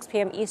tomorrow at 6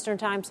 p.m. Eastern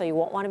time, so you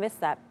won't want to miss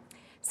that.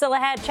 Still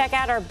ahead, check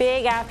out our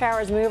big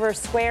after-hours mover,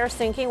 Square,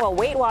 sinking while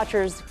Weight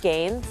Watchers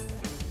gains.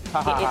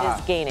 It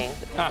is gaining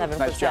 7%.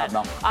 Nice job,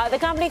 Mel. The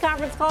company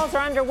conference calls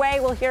are underway.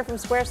 We'll hear from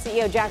Square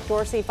CEO Jack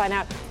Dorsey, find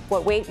out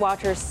what Weight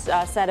Watchers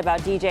said about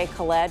DJ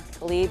Khaled.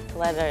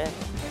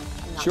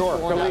 Sure.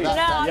 Cool enough.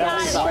 No, I'm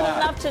not cool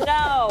enough to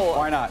know.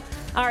 Why not?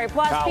 All right,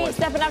 plus Pete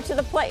stepping up to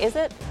the plate. Is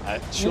it?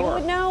 Sure. You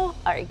would know?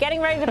 All right, getting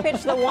ready to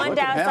pitch the one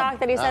Dow stock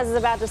that he says is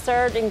about to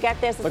surge. And get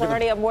this, it's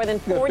already up more than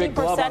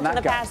 40% in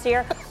the past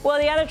year. Well,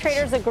 the other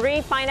traders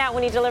agree. Find out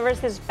when he delivers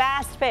his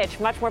fast pitch.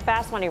 Much more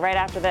fast money right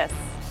after this.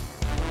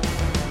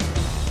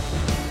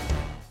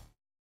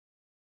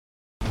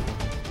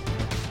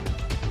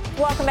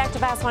 Welcome back to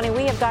Fast Money.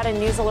 We have got a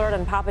news alert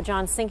on Papa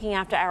John's sinking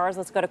after hours.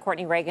 Let's go to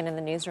Courtney Reagan in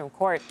the newsroom.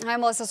 Court. Hi,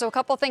 Melissa. So a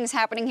couple things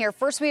happening here.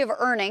 First, we have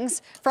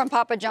earnings from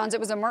Papa John's. It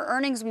was a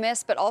earnings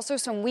miss, but also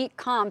some weak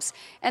comps.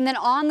 And then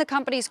on the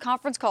company's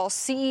conference call,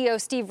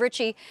 CEO Steve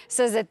Ritchie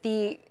says that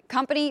the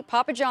company,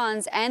 Papa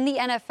John's, and the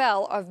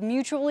NFL have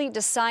mutually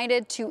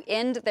decided to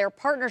end their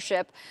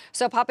partnership.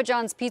 So Papa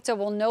John's Pizza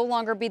will no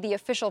longer be the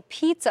official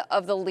pizza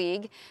of the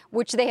league,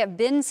 which they have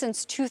been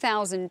since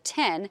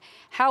 2010.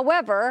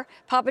 However,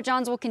 Papa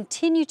John's will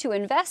continue to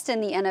invest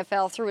in the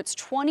NFL through its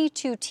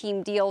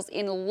 22-team deals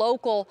in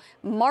local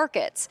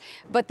markets.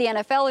 But the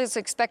NFL is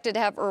expected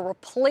to have a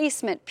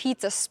replacement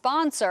pizza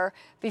sponsor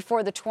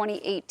before the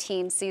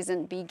 2018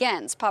 season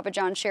begins. Papa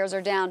John's shares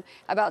are down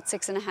about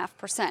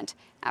 6.5%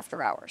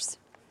 after hours.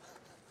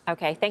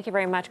 Okay, thank you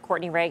very much,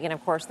 Courtney Reagan.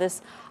 Of course,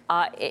 this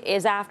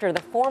is after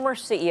the former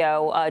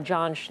CEO,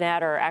 John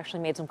Schnatter,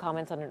 actually made some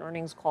comments on an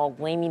earnings call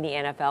blaming the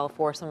NFL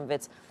for some of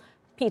its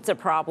pizza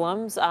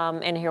problems.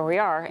 And here we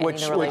are ending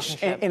the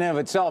relationship. Which in and of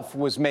itself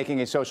was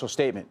making a social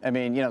statement. I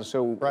mean,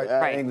 so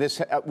I think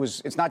this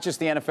it's not just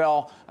the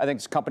NFL. I think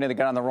it's a company that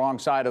got on the wrong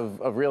side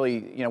of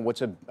really,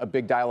 what's a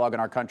big dialogue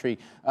in our country.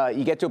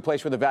 You get to a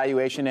place where the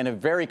valuation in a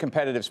very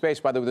competitive space,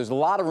 by the way, there's a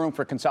lot of room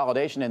for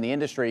consolidation in the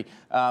industry.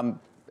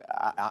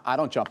 I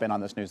don't jump in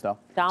on this news, though.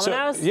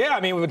 Domino's? So, yeah, I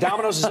mean,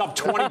 Domino's is up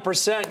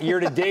 20% year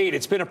to date.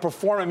 It's been a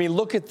performance. I mean,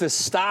 look at the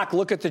stock,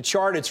 look at the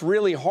chart. It's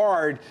really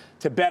hard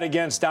to bet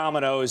against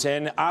Domino's.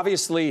 And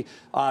obviously,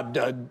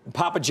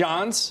 Papa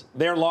John's,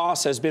 their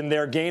loss has been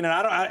their gain. And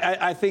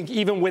I think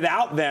even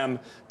without them,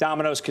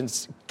 Domino's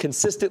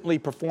consistently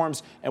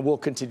performs and will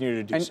continue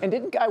to do so. And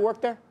didn't Guy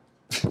work there?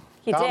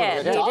 He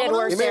did. He did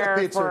work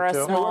there for a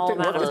small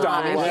amount of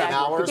time.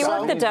 He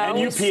worked the dough.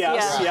 And UPS, he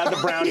had the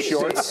brown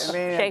shorts.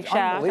 Shake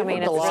Shack. I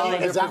mean, it's really...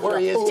 Is that where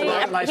he is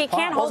tonight? He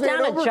can't hold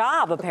down a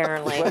job,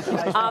 apparently.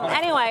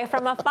 Anyway,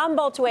 from a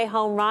fumble to a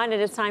home run, it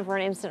is time for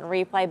an instant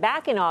replay.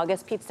 Back in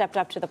August, Pete stepped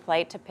up to the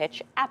plate to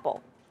pitch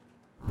Apple.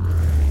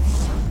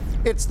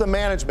 It's the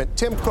management.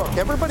 Tim Cook.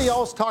 Everybody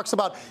else talks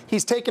about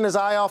he's taken his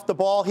eye off the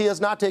ball. He has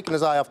not taken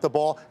his eye off the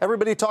ball.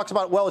 Everybody talks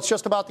about, well, it's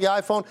just about the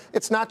iPhone.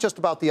 It's not just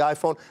about the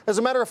iPhone. As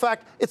a matter of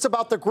fact, it's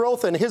about the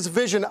growth and his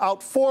vision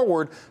out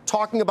forward,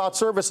 talking about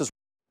services.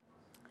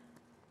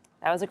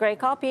 That was a great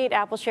call, Pete.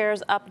 Apple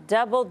shares up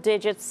double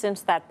digits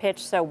since that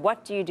pitch. So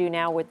what do you do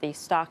now with the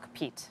stock,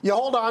 Pete? You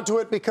hold on to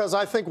it because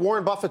I think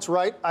Warren Buffett's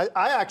right. I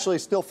actually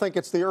still think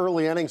it's the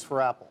early innings for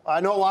Apple.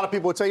 I know a lot of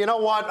people would say, you know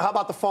what, how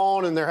about the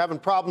phone? And they're having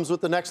problems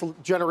with the next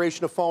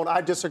generation of phone.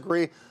 I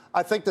disagree.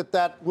 I think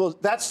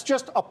that's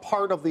just a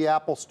part of the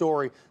Apple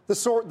story.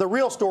 The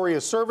real story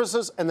is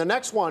services. And the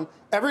next one,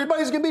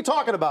 everybody's going to be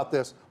talking about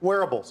this,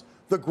 wearables.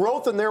 The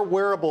growth in their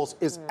wearables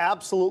is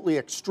absolutely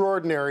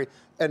extraordinary,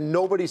 and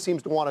nobody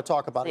seems to want to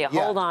talk about it yet.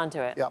 Hold on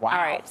to it. Yeah. Wow. All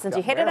right, since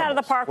you hit it out of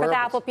the park with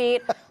Apple,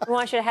 Pete, we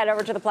want you to head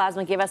over to the Plasma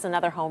and give us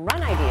another home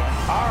run idea.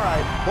 All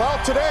right.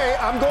 Well, today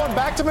I'm going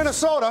back to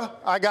Minnesota.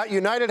 I got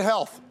United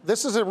Health.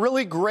 This is a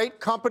really great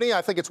company.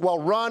 I think it's well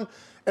run.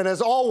 And as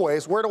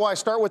always, where do I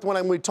start with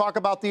when we talk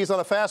about these on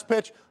a fast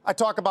pitch? I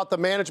talk about the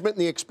management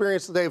and the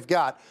experience that they've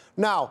got.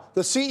 Now,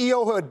 the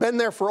CEO who had been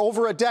there for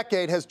over a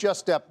decade has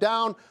just stepped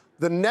down.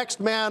 The next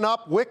man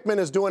up, Wickman,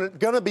 is going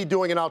to be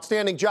doing an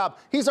outstanding job.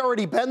 He's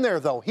already been there,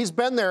 though. He's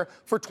been there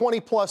for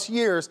 20-plus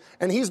years,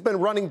 and he's been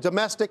running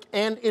domestic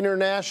and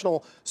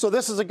international. So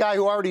this is a guy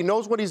who already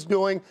knows what he's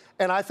doing,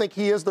 and I think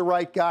he is the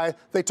right guy.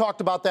 They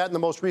talked about that in the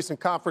most recent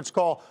conference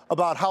call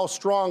about how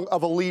strong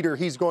of a leader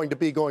he's going to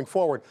be going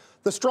forward.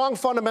 The strong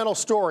fundamental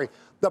story.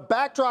 The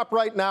backdrop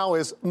right now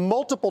is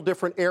multiple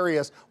different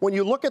areas. When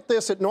you look at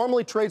this, it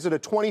normally trades at a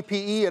 20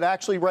 PE. It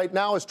actually right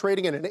now is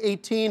trading at an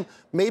 18,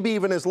 maybe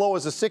even as low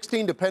as a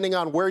 16, depending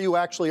on where you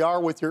actually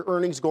are with your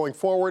earnings going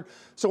forward.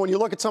 So when you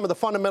look at some of the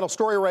fundamental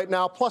story right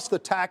now, plus the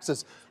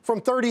taxes, from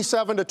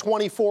 37 to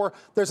 24,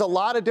 there's a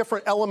lot of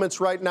different elements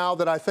right now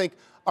that I think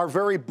are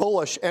very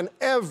bullish, and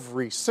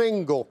every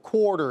single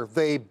quarter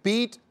they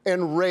beat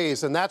and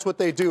raise, and that's what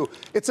they do.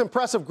 It's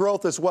impressive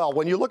growth as well.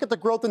 When you look at the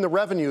growth in the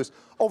revenues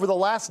over the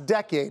last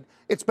decade,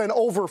 it's been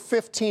over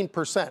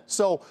 15%.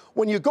 So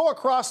when you go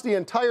across the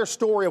entire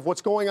story of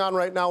what's going on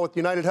right now with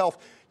United Health,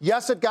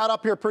 yes, it got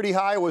up here pretty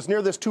high. It was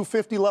near this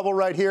 250 level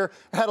right here.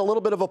 It had a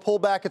little bit of a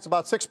pullback. It's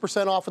about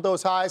 6% off of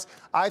those highs.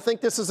 I think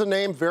this is a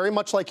name very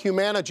much like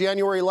Humana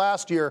January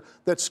last year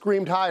that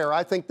screamed higher.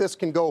 I think this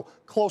can go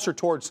closer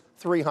towards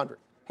 300.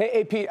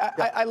 Hey, Pete,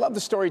 I love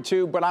the story,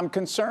 too, but I'm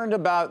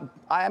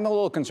a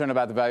little concerned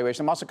about the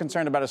valuation. I'm also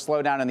concerned about a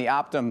slowdown in the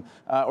Optum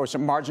or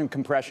some margin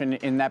compression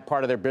in that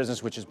part of their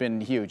business, which has been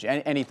huge.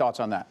 Any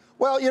thoughts on that?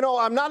 Well,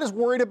 I'm not as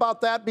worried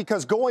about that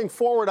because going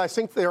forward, I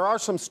think there are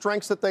some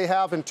strengths that they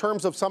have in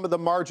terms of some of the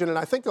margin. And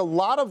I think a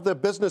lot of the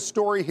business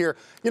story here,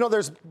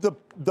 there's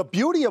the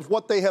beauty of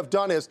what they have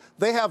done is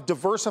they have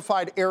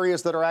diversified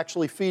areas that are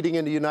actually feeding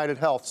into United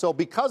Health. So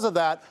because of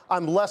that,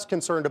 I'm less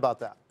concerned about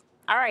that.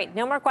 All right,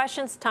 no more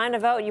questions. Time to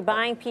vote. You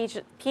buying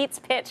Pete's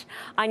pitch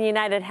on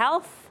United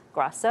Health?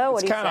 Grosso,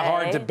 what do you say? It's kind of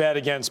hard to bet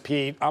against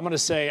Pete. I'm going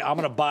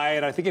to buy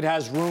it. I think it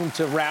has room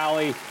to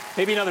rally,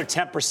 maybe another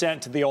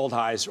 10% to the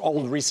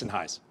old recent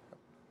highs.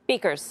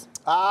 Speakers.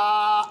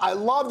 I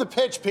love the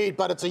pitch, Pete,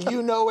 but it's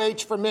a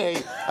H for me.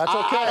 That's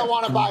okay. I don't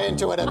want to buy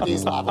into it at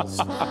these levels.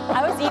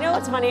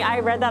 What's funny? I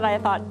read that. I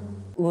thought,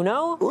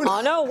 Uno?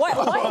 Oh, no. What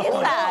is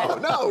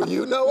that? No,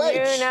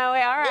 H. All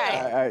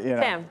right.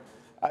 Tim.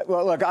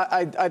 Well, look,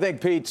 I think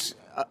Pete's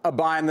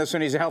buying this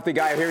one. He's a healthy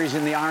guy. Here he's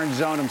in the orange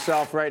zone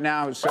himself right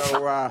now. So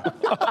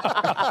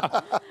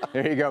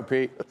there you go,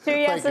 Pete. 2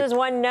 yeses,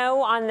 1 no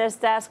on this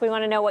desk. We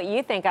want to know what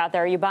you think out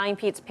there. Are you buying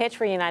Pete's pitch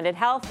for United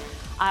Health?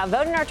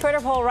 Vote in our Twitter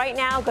poll right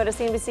now. Go to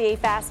CNBC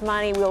Fast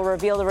Money. We'll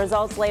reveal the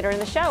results later in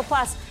the show.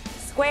 Plus,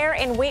 Square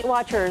and Weight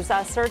Watchers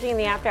surging in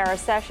the after-hour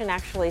session.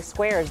 Actually,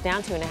 Square is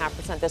down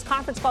 2.5%. Those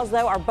conference calls,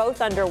 though, are both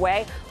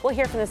underway. We'll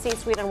hear from the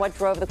C-suite on what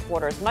drove the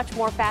quarters. Much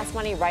more Fast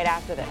Money right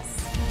after this.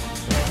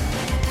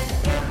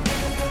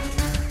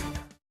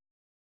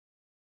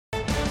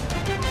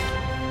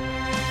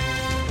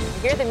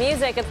 Hear the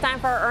music. It's time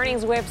for our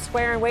earnings whip.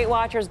 Square and Weight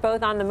Watchers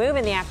both on the move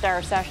in the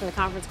after-hour session. The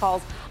conference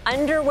call's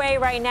underway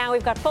right now.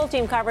 We've got full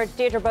team coverage.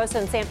 Deirdre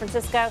Bosa in San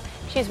Francisco.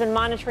 She's been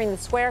monitoring the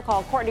Square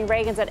call. Courtney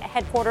Reagan's at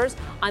headquarters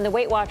on the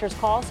Weight Watchers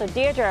call. So,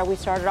 Deirdre, we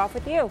started off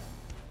with you.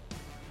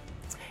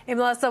 Hey,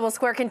 Melissa, well,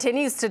 Square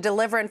continues to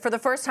deliver, and for the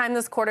first time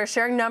this quarter,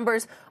 sharing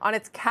numbers on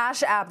its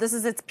Cash app. This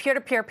is its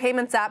peer-to-peer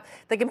payments app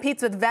that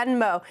competes with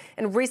Venmo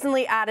and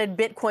recently added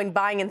Bitcoin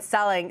buying and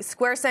selling.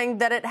 Square saying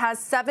that it has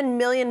 7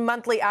 million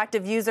monthly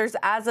active users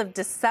as of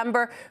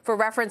December. For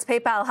reference,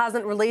 PayPal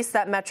hasn't released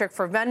that metric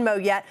for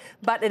Venmo yet,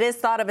 but it is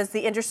thought of as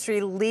the industry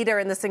leader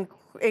in this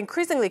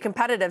increasingly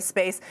competitive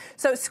space.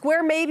 So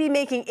Square may be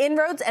making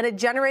inroads, and it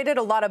generated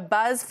a lot of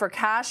buzz for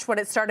Cash when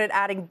it started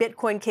adding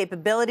Bitcoin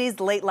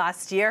capabilities late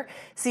last year.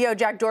 CEO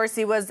Jack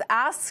Dorsey was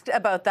asked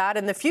about that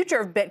and the future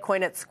of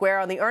Bitcoin at Square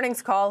on the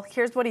earnings call.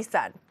 Here's what he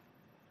said.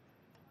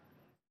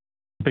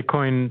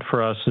 Bitcoin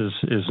for us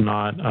is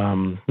not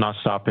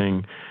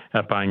stopping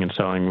at buying and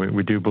selling.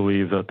 We do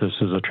believe that this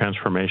is a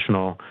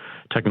transformational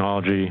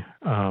technology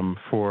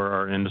for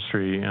our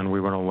industry, and we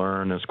want to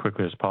learn as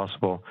quickly as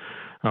possible.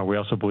 We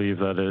also believe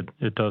that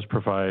it does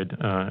provide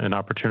an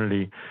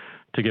opportunity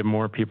to get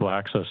more people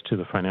access to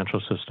the financial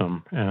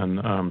system.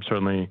 And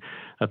certainly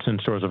that's in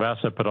stores of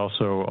asset, but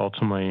also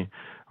ultimately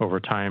over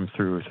time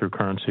through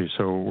currency.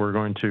 So we're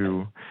going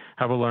to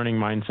have a learning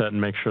mindset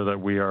and make sure that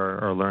we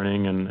are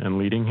learning and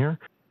leading here.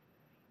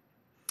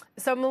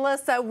 So,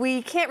 Melissa,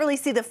 we can't really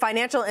see the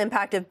financial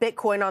impact of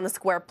Bitcoin on the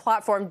Square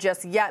platform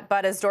just yet.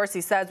 But as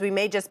Dorsey says, we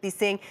may just be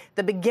seeing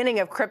the beginning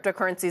of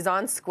cryptocurrencies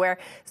on Square.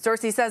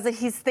 Dorsey says that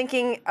he's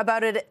thinking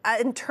about it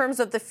in terms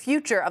of the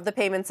future of the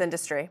payments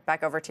industry.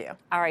 Back over to you.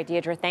 All right,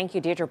 Deirdre. Thank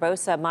you. Deirdre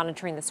Bosa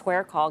monitoring the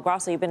Square call.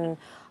 Grosso, you've been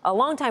a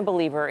longtime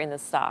believer in the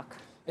stock.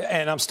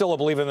 And I'm still a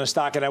believer in the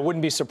stock, and I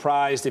wouldn't be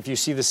surprised if you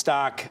see the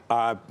stock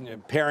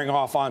pairing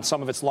off on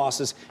some of its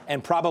losses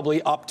and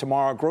probably up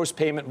tomorrow. Gross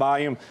payment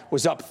volume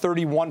was up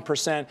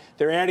 31%.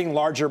 They're adding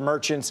larger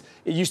merchants.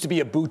 It used to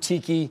be a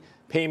boutique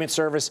payment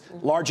service.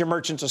 Larger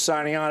merchants are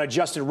signing on.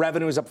 Adjusted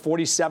revenue is up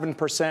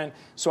 47%.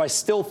 So I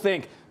still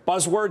think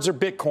buzzwords are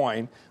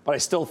Bitcoin, but I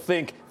still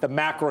think the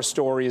macro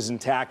story is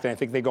intact, and I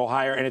think they go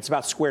higher. And it's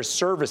about Square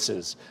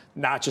services,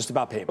 not just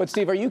about payments. But,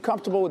 Steve, are you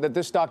comfortable that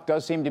this stock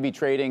does seem to be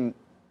trading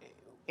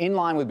in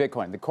line with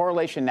Bitcoin. The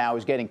correlation now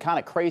is getting kind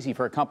of crazy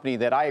for a company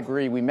that I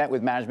agree. We met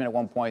with management at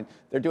one point.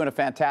 They're doing a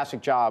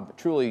fantastic job,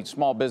 truly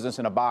small business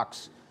in a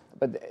box.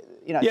 But,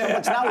 you know,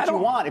 it's not what you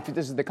want if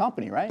this is the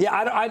company, right?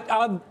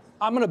 Yeah,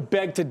 I'm going to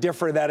beg to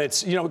differ that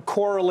it's,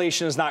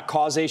 correlation is not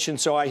causation.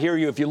 So I hear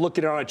you. If you look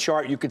at it on a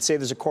chart, you could say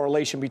there's a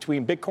correlation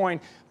between Bitcoin,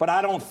 but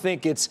I don't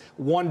think it's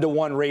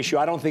 1-to-1 ratio.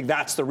 I don't think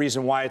that's the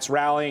reason why it's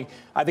rallying.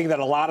 I think that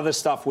a lot of the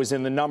stuff was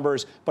in the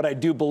numbers, but I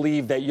do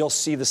believe that you'll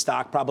see the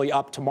stock probably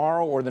up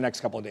tomorrow or the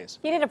next couple of days.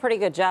 He did a pretty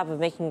good job of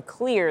making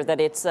clear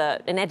that it's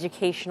an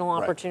educational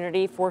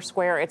opportunity for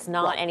Square. It's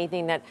not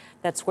anything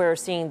that Square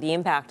is seeing the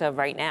impact of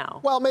right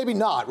now. Well, maybe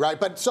not, right?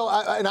 But so,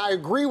 and I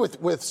agree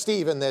with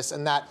Steve in this,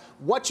 and that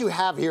what you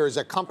have here is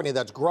a company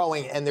that's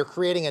growing and they're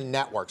creating a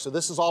network. So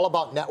this is all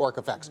about network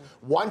effects.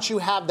 Once you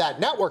have that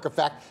network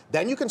effect,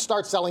 then you can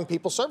start selling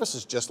people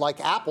services just like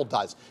Apple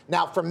does.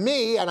 Now, for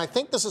me, and I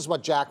think this is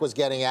what Jack was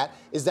getting at,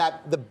 is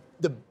that the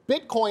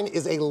Bitcoin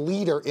is a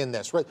leader in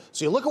this, right?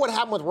 So you look at what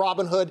happened with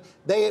Robinhood.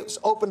 They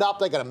opened up.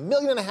 They got 1.5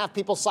 million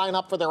people sign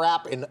up for their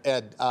app in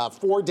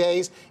 4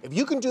 days. If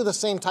you can do the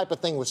same type of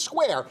thing with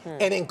Square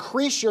and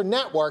increase your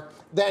network,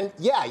 then,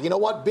 yeah, you know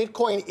what?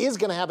 Bitcoin is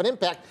going to have an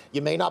impact.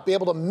 You may not be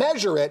able to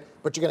measure it,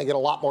 but you're going to get a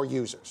lot more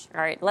users.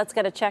 All right, let's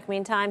get a check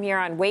meantime here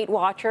on Weight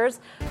Watchers.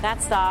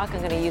 That stock, I'm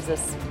going to use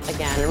this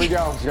again. Here we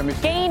go. It's going to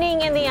be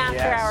gaining in the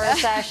after-hour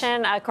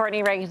session.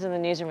 Courtney Reagan's in the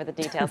newsroom with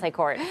the details. Hey,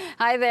 Court.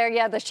 Hi there.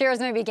 Yeah, the shares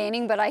may be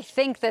gaining, but I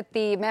think that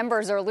the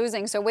members are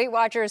losing. So Weight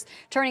Watchers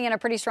turning in a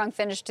pretty strong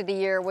finish to the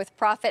year with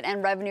profit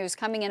and revenues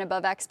coming in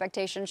above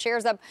expectations.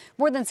 Shares up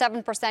more than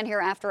 7%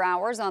 here after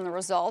hours on the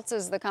results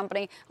as the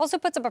company also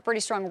puts up a pretty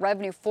strong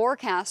revenue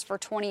forecast for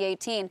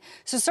 2018.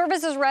 So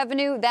services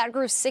revenue, that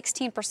grew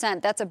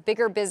 16%. That's a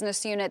bigger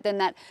business unit than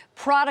that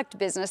product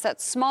business.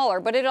 That's smaller,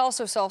 but it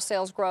also saw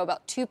sales grow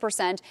about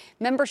 2%.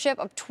 Membership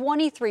up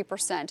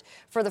 23%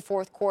 for the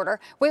fourth quarter.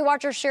 Weight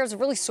Watchers shares have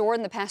really soared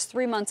in the past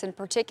 3 months in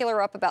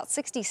particular, up about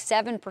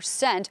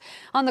 67%.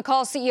 On the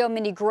call, CEO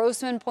Mindy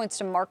Grossman points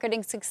to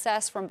marketing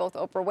success from both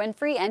Oprah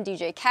Winfrey and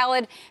DJ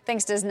Khaled,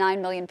 thanks to his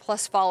 9 million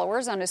plus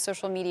followers on his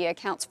social media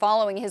accounts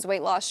following his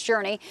weight loss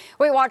journey.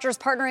 Weight Watchers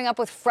partnering up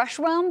with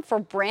Freshwhelm for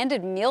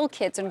branded meal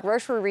kits and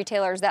grocery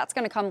retailers. That's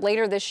going to come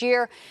later this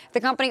year. The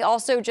company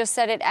also just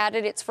said it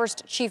added its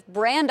first chief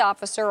brand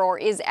officer, or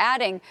is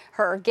adding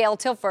her, Gail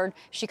Tilford.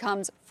 She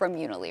comes from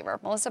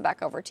Unilever. Melissa,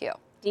 back over to you.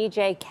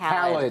 DJ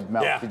Khaled.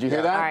 Mel. Yeah. Did you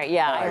hear that? All right,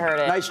 I heard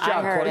it. Nice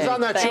job, Courtney. He's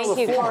on that show Thank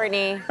you, before.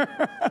 Courtney.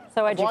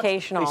 So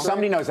educational.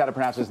 Somebody knows how to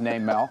pronounce his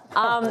name, Mel.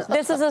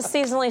 This is a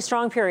seasonally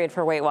strong period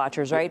for Weight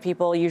Watchers, right?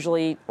 People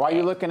usually. Why are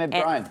you looking at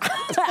Brian?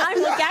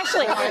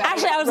 Actually,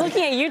 I was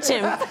looking at you,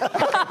 Tim.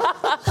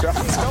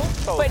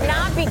 But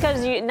not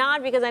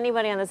because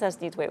anybody on this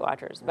has needs Weight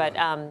Watchers. But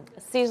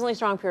seasonally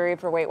strong period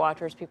for Weight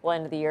Watchers. People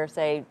end of the year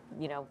say,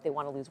 they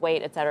want to lose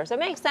weight, et cetera. So it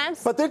makes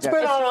sense. But it's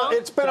been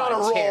on a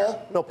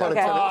roll. No pun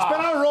intended. It's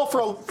been on a roll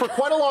for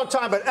quite a long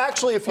time. But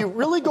actually, if you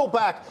really go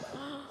back,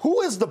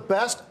 who is the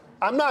best?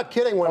 I'm not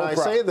kidding when I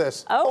say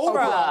this.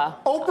 Oprah.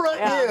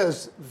 Oprah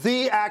is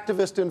the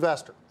activist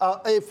investor.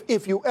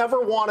 If you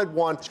ever wanted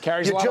one,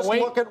 you just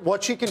look at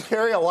what she can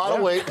carry, a lot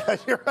of weight.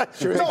 You're right.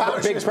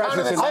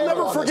 I'll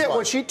never forget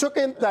when she took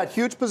in that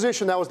huge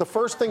position. That was the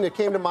first thing that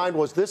came to mind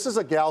was this is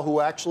a gal who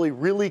actually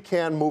really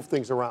can move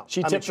things around.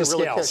 She tipped the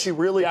scales. She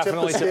really tipped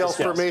the scales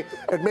for me.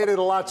 It made it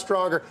a lot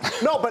stronger.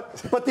 No, but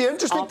the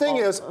interesting thing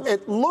is,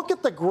 look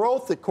at the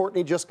growth that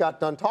Courtney just got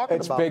done talking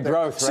about. It's big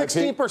growth, right?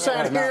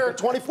 16% here,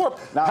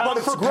 24%.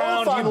 But for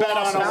growth, you bet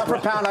on Pound per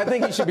pound, I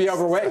think he should be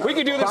overweight. We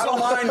could do this all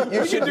night.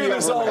 We could do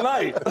this all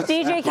night.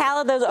 DJ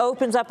Khaled, those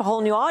opens up a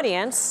whole new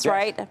audience,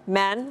 right?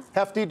 Men,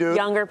 hefty dude,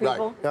 younger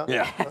people. Right.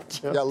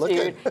 Yeah, look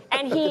at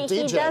and he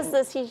does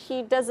this.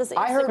 He does this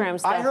Instagram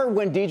stuff. I heard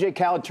when DJ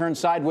Khaled turns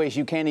sideways,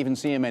 you can't even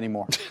see him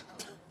anymore.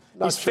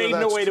 He's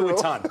fading away to a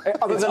ton.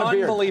 It's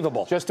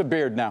unbelievable. Just a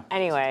beard now.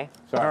 Anyway,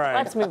 all right.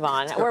 Let's move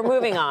on. We're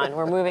moving on.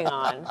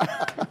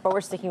 But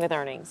we're sticking with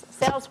earnings.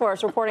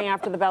 Salesforce reporting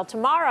after the bell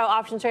tomorrow.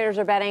 Option traders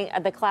are betting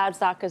the cloud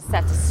stock is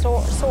set to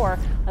soar.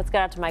 Let's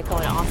get out to Michael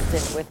in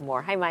Austin with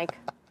more. Hi, Mike.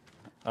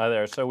 Hi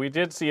there. So we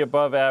did see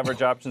above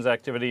average options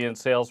activity in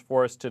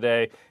Salesforce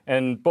today,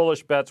 and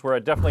bullish bets were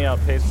definitely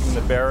outpacing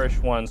the bearish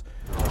ones.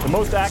 The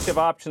most active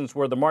options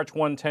were the March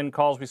 110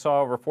 calls. We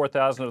saw over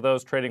 4,000 of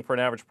those trading for an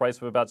average price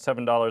of about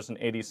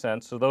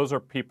 $7.80. So those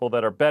are people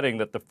that are betting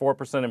that the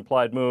 4%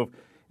 implied move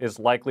is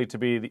likely to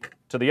be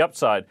to the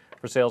upside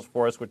for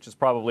Salesforce, which is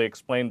probably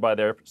explained by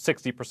their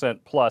 60%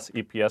 plus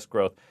EPS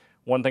growth.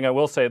 One thing I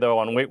will say, though,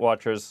 on Weight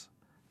Watchers,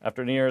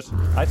 after New Year's,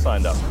 I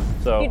signed up.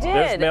 So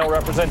there's male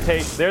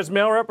representation.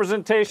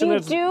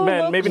 There's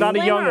men, maybe not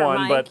a young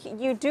one, Mike. but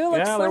you do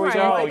look there we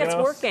slimmer. go. I think it's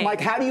working.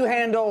 Mike, how do you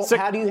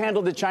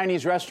handle the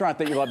Chinese restaurant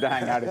that you love to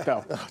hang out at,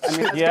 though?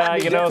 I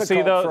mean,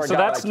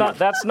 so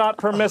that's not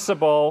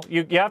permissible.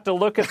 You have to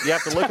look at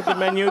the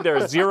menu. There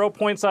are 0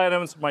 points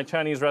items. My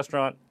Chinese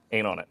restaurant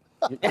ain't on it.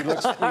 You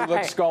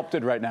look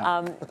sculpted right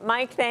now.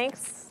 Mike,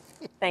 thanks.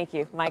 Thank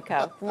you, Mike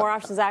Coe. For more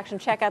options action,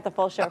 check out the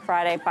full show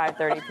Friday,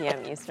 5:30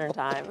 p.m. Eastern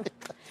Time.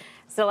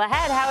 Still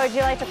ahead, how would you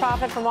like to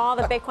profit from all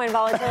the Bitcoin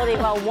volatility?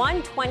 Well,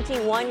 one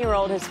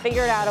 21-year-old has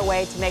figured out a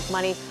way to make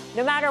money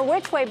no matter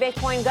which way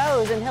Bitcoin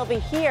goes, and he'll be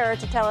here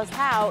to tell us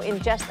how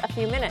in just a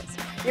few minutes.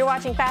 You're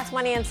watching Fast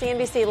Money on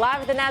CNBC, live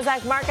at the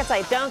NASDAQ market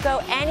site. Don't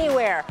go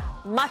anywhere.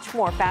 Much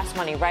more Fast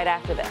Money right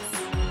after this.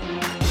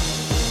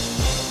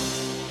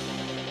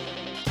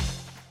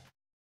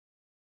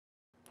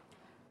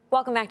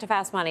 Welcome back to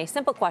Fast Money.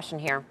 Simple question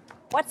here.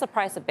 What's the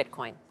price of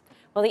Bitcoin?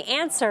 Well, the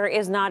answer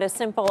is not as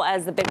simple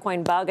as the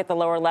Bitcoin bug at the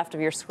lower left of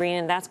your screen,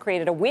 and that's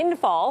created a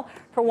windfall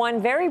for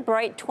one very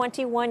bright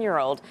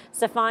 21-year-old.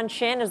 Stefan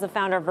Chin is the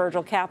founder of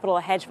Virgil Capital,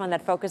 a hedge fund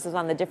that focuses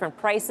on the different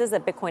prices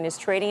that Bitcoin is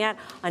trading at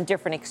on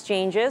different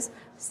exchanges.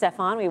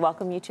 Stefan, we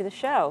welcome you to the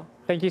show.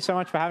 Thank you so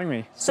much for having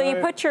me. So you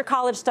put your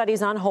college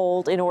studies on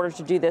hold in order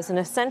to do this, and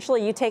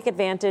essentially you take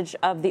advantage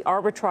of the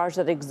arbitrage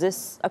that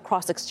exists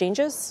across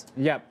exchanges?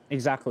 Yep,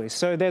 exactly.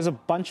 So there's a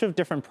bunch of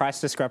different price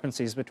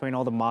discrepancies between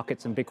all the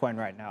markets and Bitcoin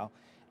right now.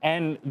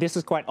 And this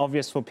is quite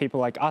obvious for people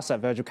like us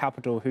at Virgil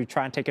Capital who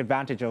try and take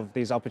advantage of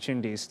these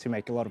opportunities to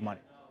make a lot of money.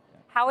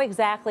 How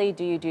exactly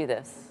do you do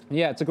this?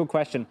 Yeah, it's a good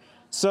question.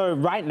 So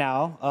right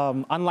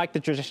now, unlike the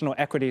traditional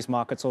equities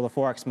markets or the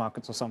Forex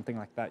markets or something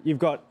like that, you've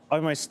got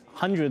almost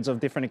hundreds of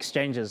different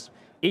exchanges,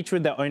 each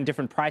with their own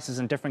different prices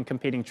and different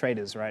competing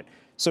traders, right?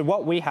 So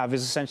what we have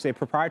is essentially a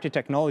proprietary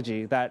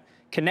technology that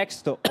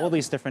connects to all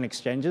these different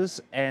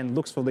exchanges and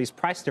looks for these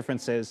price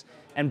differences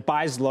and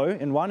buys low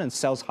in one and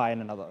sells high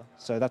in another.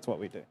 So that's what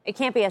we do. It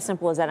can't be as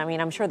simple as that. I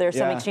mean, I'm sure there are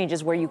some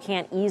exchanges where you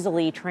can't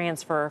easily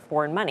transfer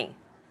foreign money.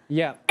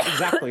 Yeah,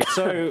 exactly.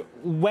 So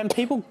when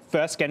people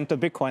first get into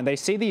Bitcoin, they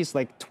see these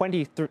like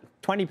 20%,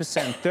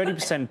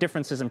 30%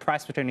 differences in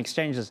price between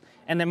exchanges,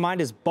 and their mind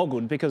is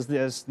boggled because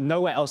there's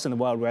nowhere else in the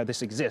world where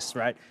this exists,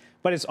 right?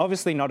 But it's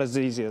obviously not as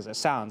easy as it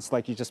sounds,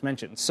 like you just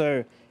mentioned.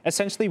 So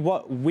essentially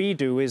what we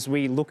do is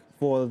we look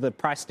for the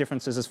price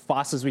differences as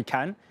fast as we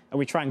can, and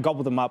we try and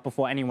gobble them up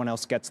before anyone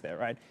else gets there,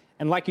 right?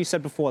 And like you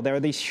said before, there are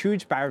these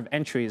huge barrier of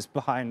entries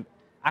behind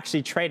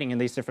actually trading in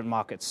these different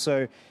markets.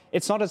 So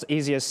it's not as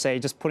easy as, say,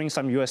 just putting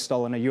some US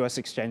dollar in a US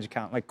exchange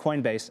account like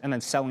Coinbase and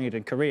then selling it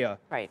in Korea,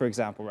 for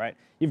example, right?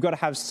 You've got to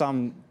have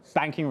some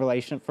banking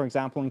relation, for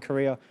example, in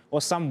Korea,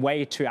 or some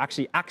way to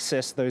actually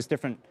access those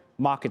different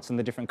markets in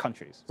the different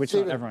countries, which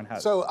Stephen, not everyone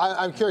has. So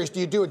I'm curious, do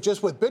you do it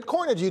just with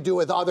Bitcoin or do you do it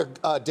with other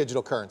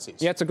digital currencies?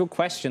 Yeah, it's a good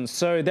question.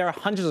 So there are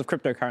hundreds of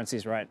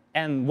cryptocurrencies, right?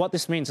 And what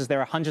this means is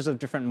there are hundreds of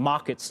different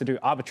markets to do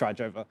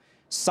arbitrage over.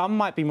 Some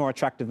might be more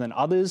attractive than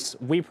others.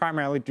 We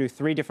primarily do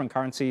three different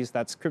currencies.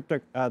 That's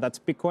that's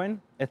Bitcoin,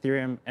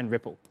 Ethereum, and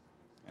Ripple.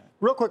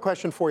 Real quick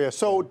question for you.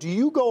 So do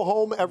you go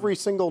home every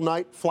single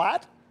night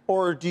flat,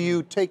 or do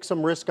you take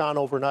some risk on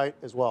overnight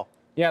as well?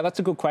 Yeah, that's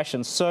a good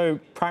question. So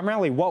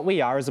primarily what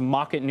we are is a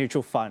market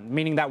neutral fund,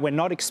 meaning that we're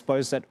not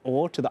exposed at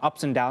all to the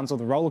ups and downs or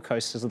the roller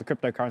coasters of the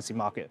cryptocurrency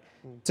market.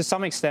 To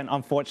some extent,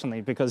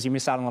 unfortunately, because you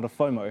miss out on a lot of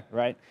FOMO,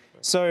 right?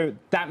 So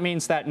that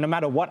means that no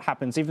matter what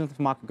happens, even if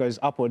the market goes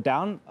up or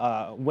down,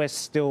 we're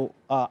still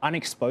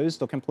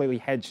unexposed or completely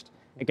hedged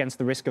against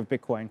the risk of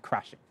Bitcoin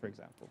crashing, for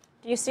example.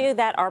 Do you see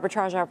that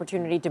arbitrage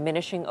opportunity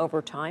diminishing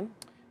over time?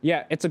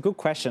 Yeah, it's a good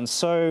question.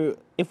 So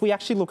if we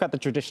actually look at the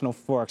traditional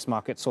Forex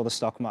markets or the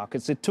stock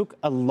markets, it took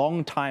a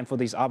long time for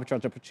these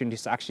arbitrage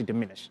opportunities to actually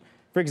diminish.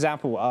 For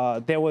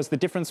example, there was the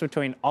difference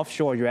between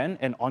offshore yuan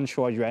and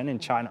onshore yuan in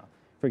China,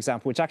 for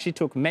example, which actually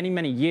took many,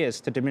 many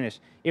years to diminish,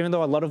 even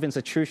though a lot of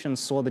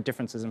institutions saw the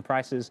differences in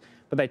prices,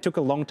 but they took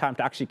a long time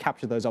to actually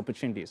capture those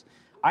opportunities.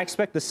 I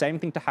expect the same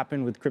thing to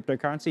happen with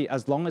cryptocurrency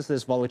as long as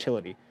there's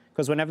volatility,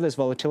 because whenever there's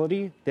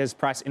volatility, there's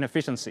price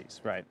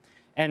inefficiencies, right?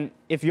 And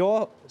if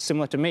you're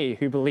similar to me,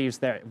 who believes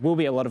there will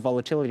be a lot of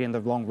volatility in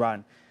the long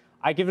run,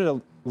 I give it a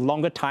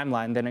longer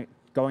timeline than it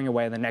going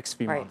away in the next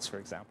few months, for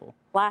example.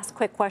 Last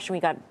quick question.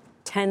 We got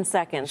 10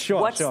 seconds.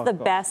 What's the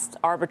best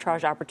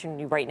arbitrage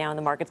opportunity right now in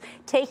the markets,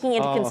 taking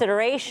into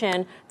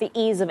consideration the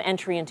ease of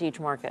entry into each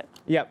market?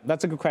 Yeah,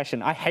 that's a good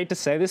question. I hate to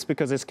say this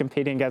because it's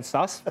competing against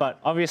us, but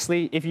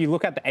obviously if you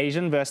look at the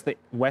Asian versus the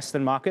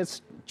Western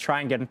markets, try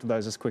and get into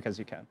those as quick as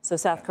you can. So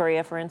South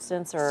Korea, for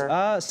instance, or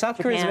South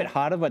Korea is a bit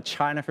harder, but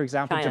China, for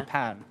example,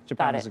 Japan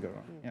is a good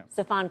one. Yeah.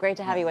 Stefan, great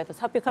to have you with us.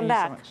 Hope you come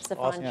back.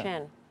 Stefan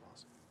Chin.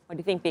 What do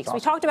you think, Beeks? Awesome.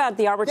 We talked about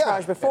the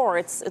arbitrage before.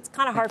 It's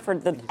kind of hard for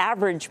the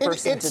average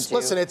person to do.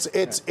 Listen,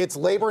 it's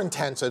labor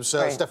intensive.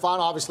 So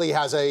Stefan obviously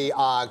has a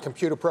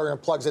computer program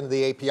plugs into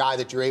the API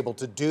that you're able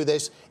to do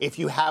this. If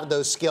you have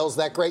those skills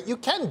that great, you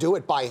can do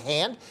it by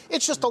hand.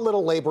 It's just a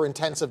little labor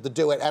intensive to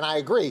do it. And I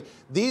agree,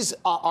 these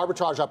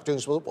arbitrage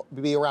opportunities will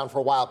be around for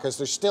a while because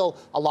there's still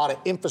a lot of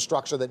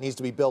infrastructure that needs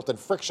to be built and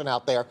friction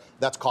out there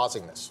that's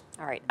causing this.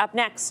 All right, up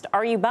next,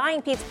 are you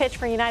buying Pete's pitch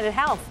for United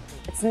Health?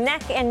 It's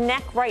neck and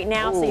neck right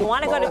now, so you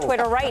want to go to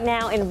Twitter right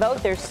now and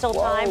vote. There's still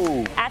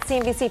time. At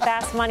CNBC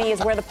Fast Money is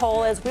where the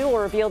poll is. We will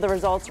reveal the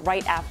results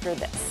right after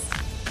this.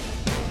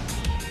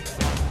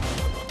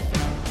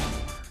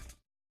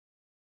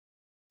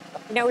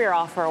 You know, we were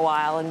off for a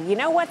while, and you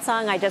know what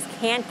song I just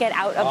can't get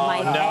out of my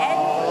head?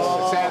 It's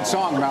a sad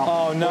song, Mel.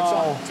 Oh,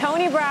 no.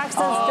 Tony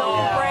Braxton's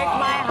Don't Break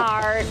My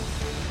Heart.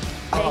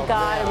 Think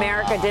God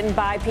America didn't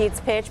buy Pete's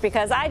pitch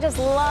because I just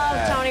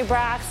love Tony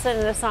Braxton.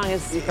 The song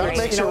is great.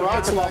 Makes you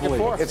rock back and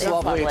forth. It's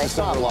lovely. It's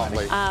super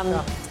lovely.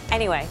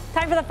 Anyway,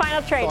 time for the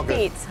final trade.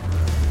 Pete.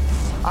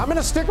 I'm going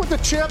to stick with the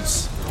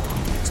chips.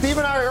 Steve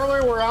and I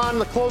earlier were on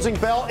the closing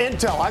bell.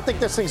 Intel. I think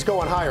this thing's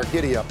going higher.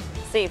 Giddy up.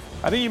 Steve.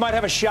 I think you might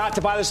have a shot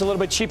to buy this a little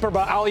bit cheaper,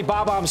 but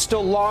Alibaba, I'm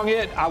still long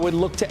it. I would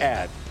look to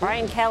add.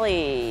 Brian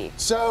Kelly.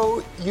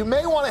 So you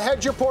may want to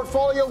hedge your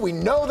portfolio. We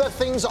know that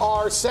things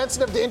are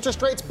sensitive to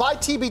interest rates. Buy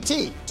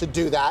TBT to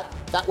do that.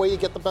 That way you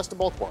get the best of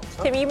both worlds.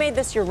 Tim, you made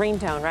this your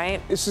ringtone,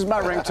 right? This is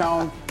my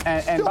ringtone.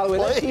 And by the way,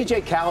 that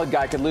DJ Khaled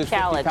guy could lose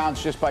 50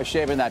 pounds just by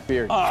shaving that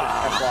beard.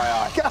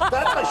 FYI. God,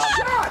 that's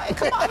a shot.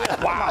 Come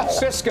on. Wow.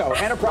 Cisco.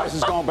 Enterprise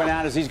is going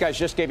bananas. These guys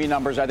just gave you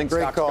numbers. I think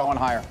stock's going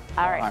higher.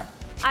 All right.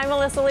 I'm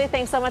Melissa Lee.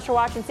 Thanks so much for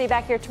watching. See you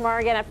back here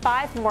tomorrow again at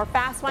 5 for more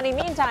Fast Money.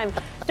 Meantime,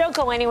 don't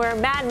go anywhere.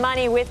 Mad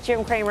Money with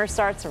Jim Cramer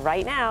starts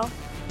right now.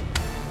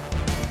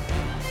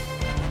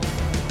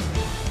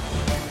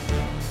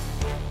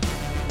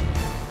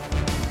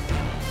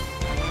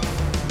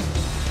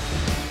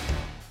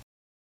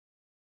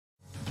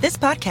 This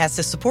podcast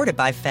is supported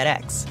by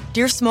FedEx.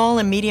 Dear small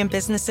and medium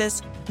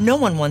businesses, no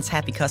one wants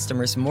happy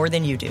customers more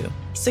than you do.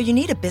 So you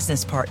need a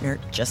business partner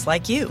just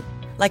like you.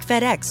 Like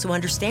FedEx, who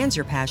understands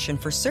your passion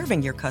for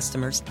serving your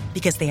customers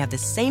because they have the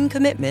same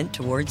commitment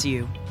towards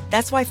you.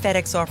 That's why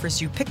FedEx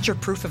offers you picture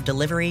proof of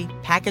delivery,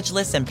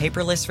 packageless and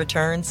paperless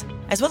returns,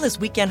 as well as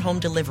weekend home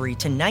delivery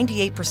to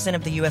 98%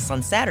 of the U.S.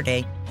 on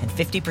Saturday and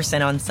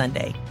 50% on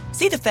Sunday.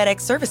 See the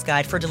FedEx service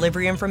guide for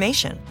delivery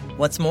information.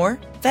 What's more,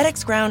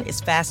 FedEx Ground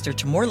is faster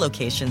to more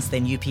locations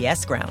than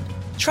UPS Ground.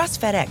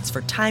 Trust FedEx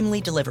for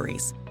timely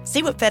deliveries.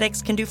 See what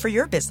FedEx can do for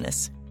your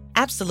business.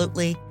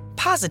 Absolutely,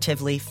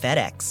 positively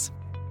FedEx.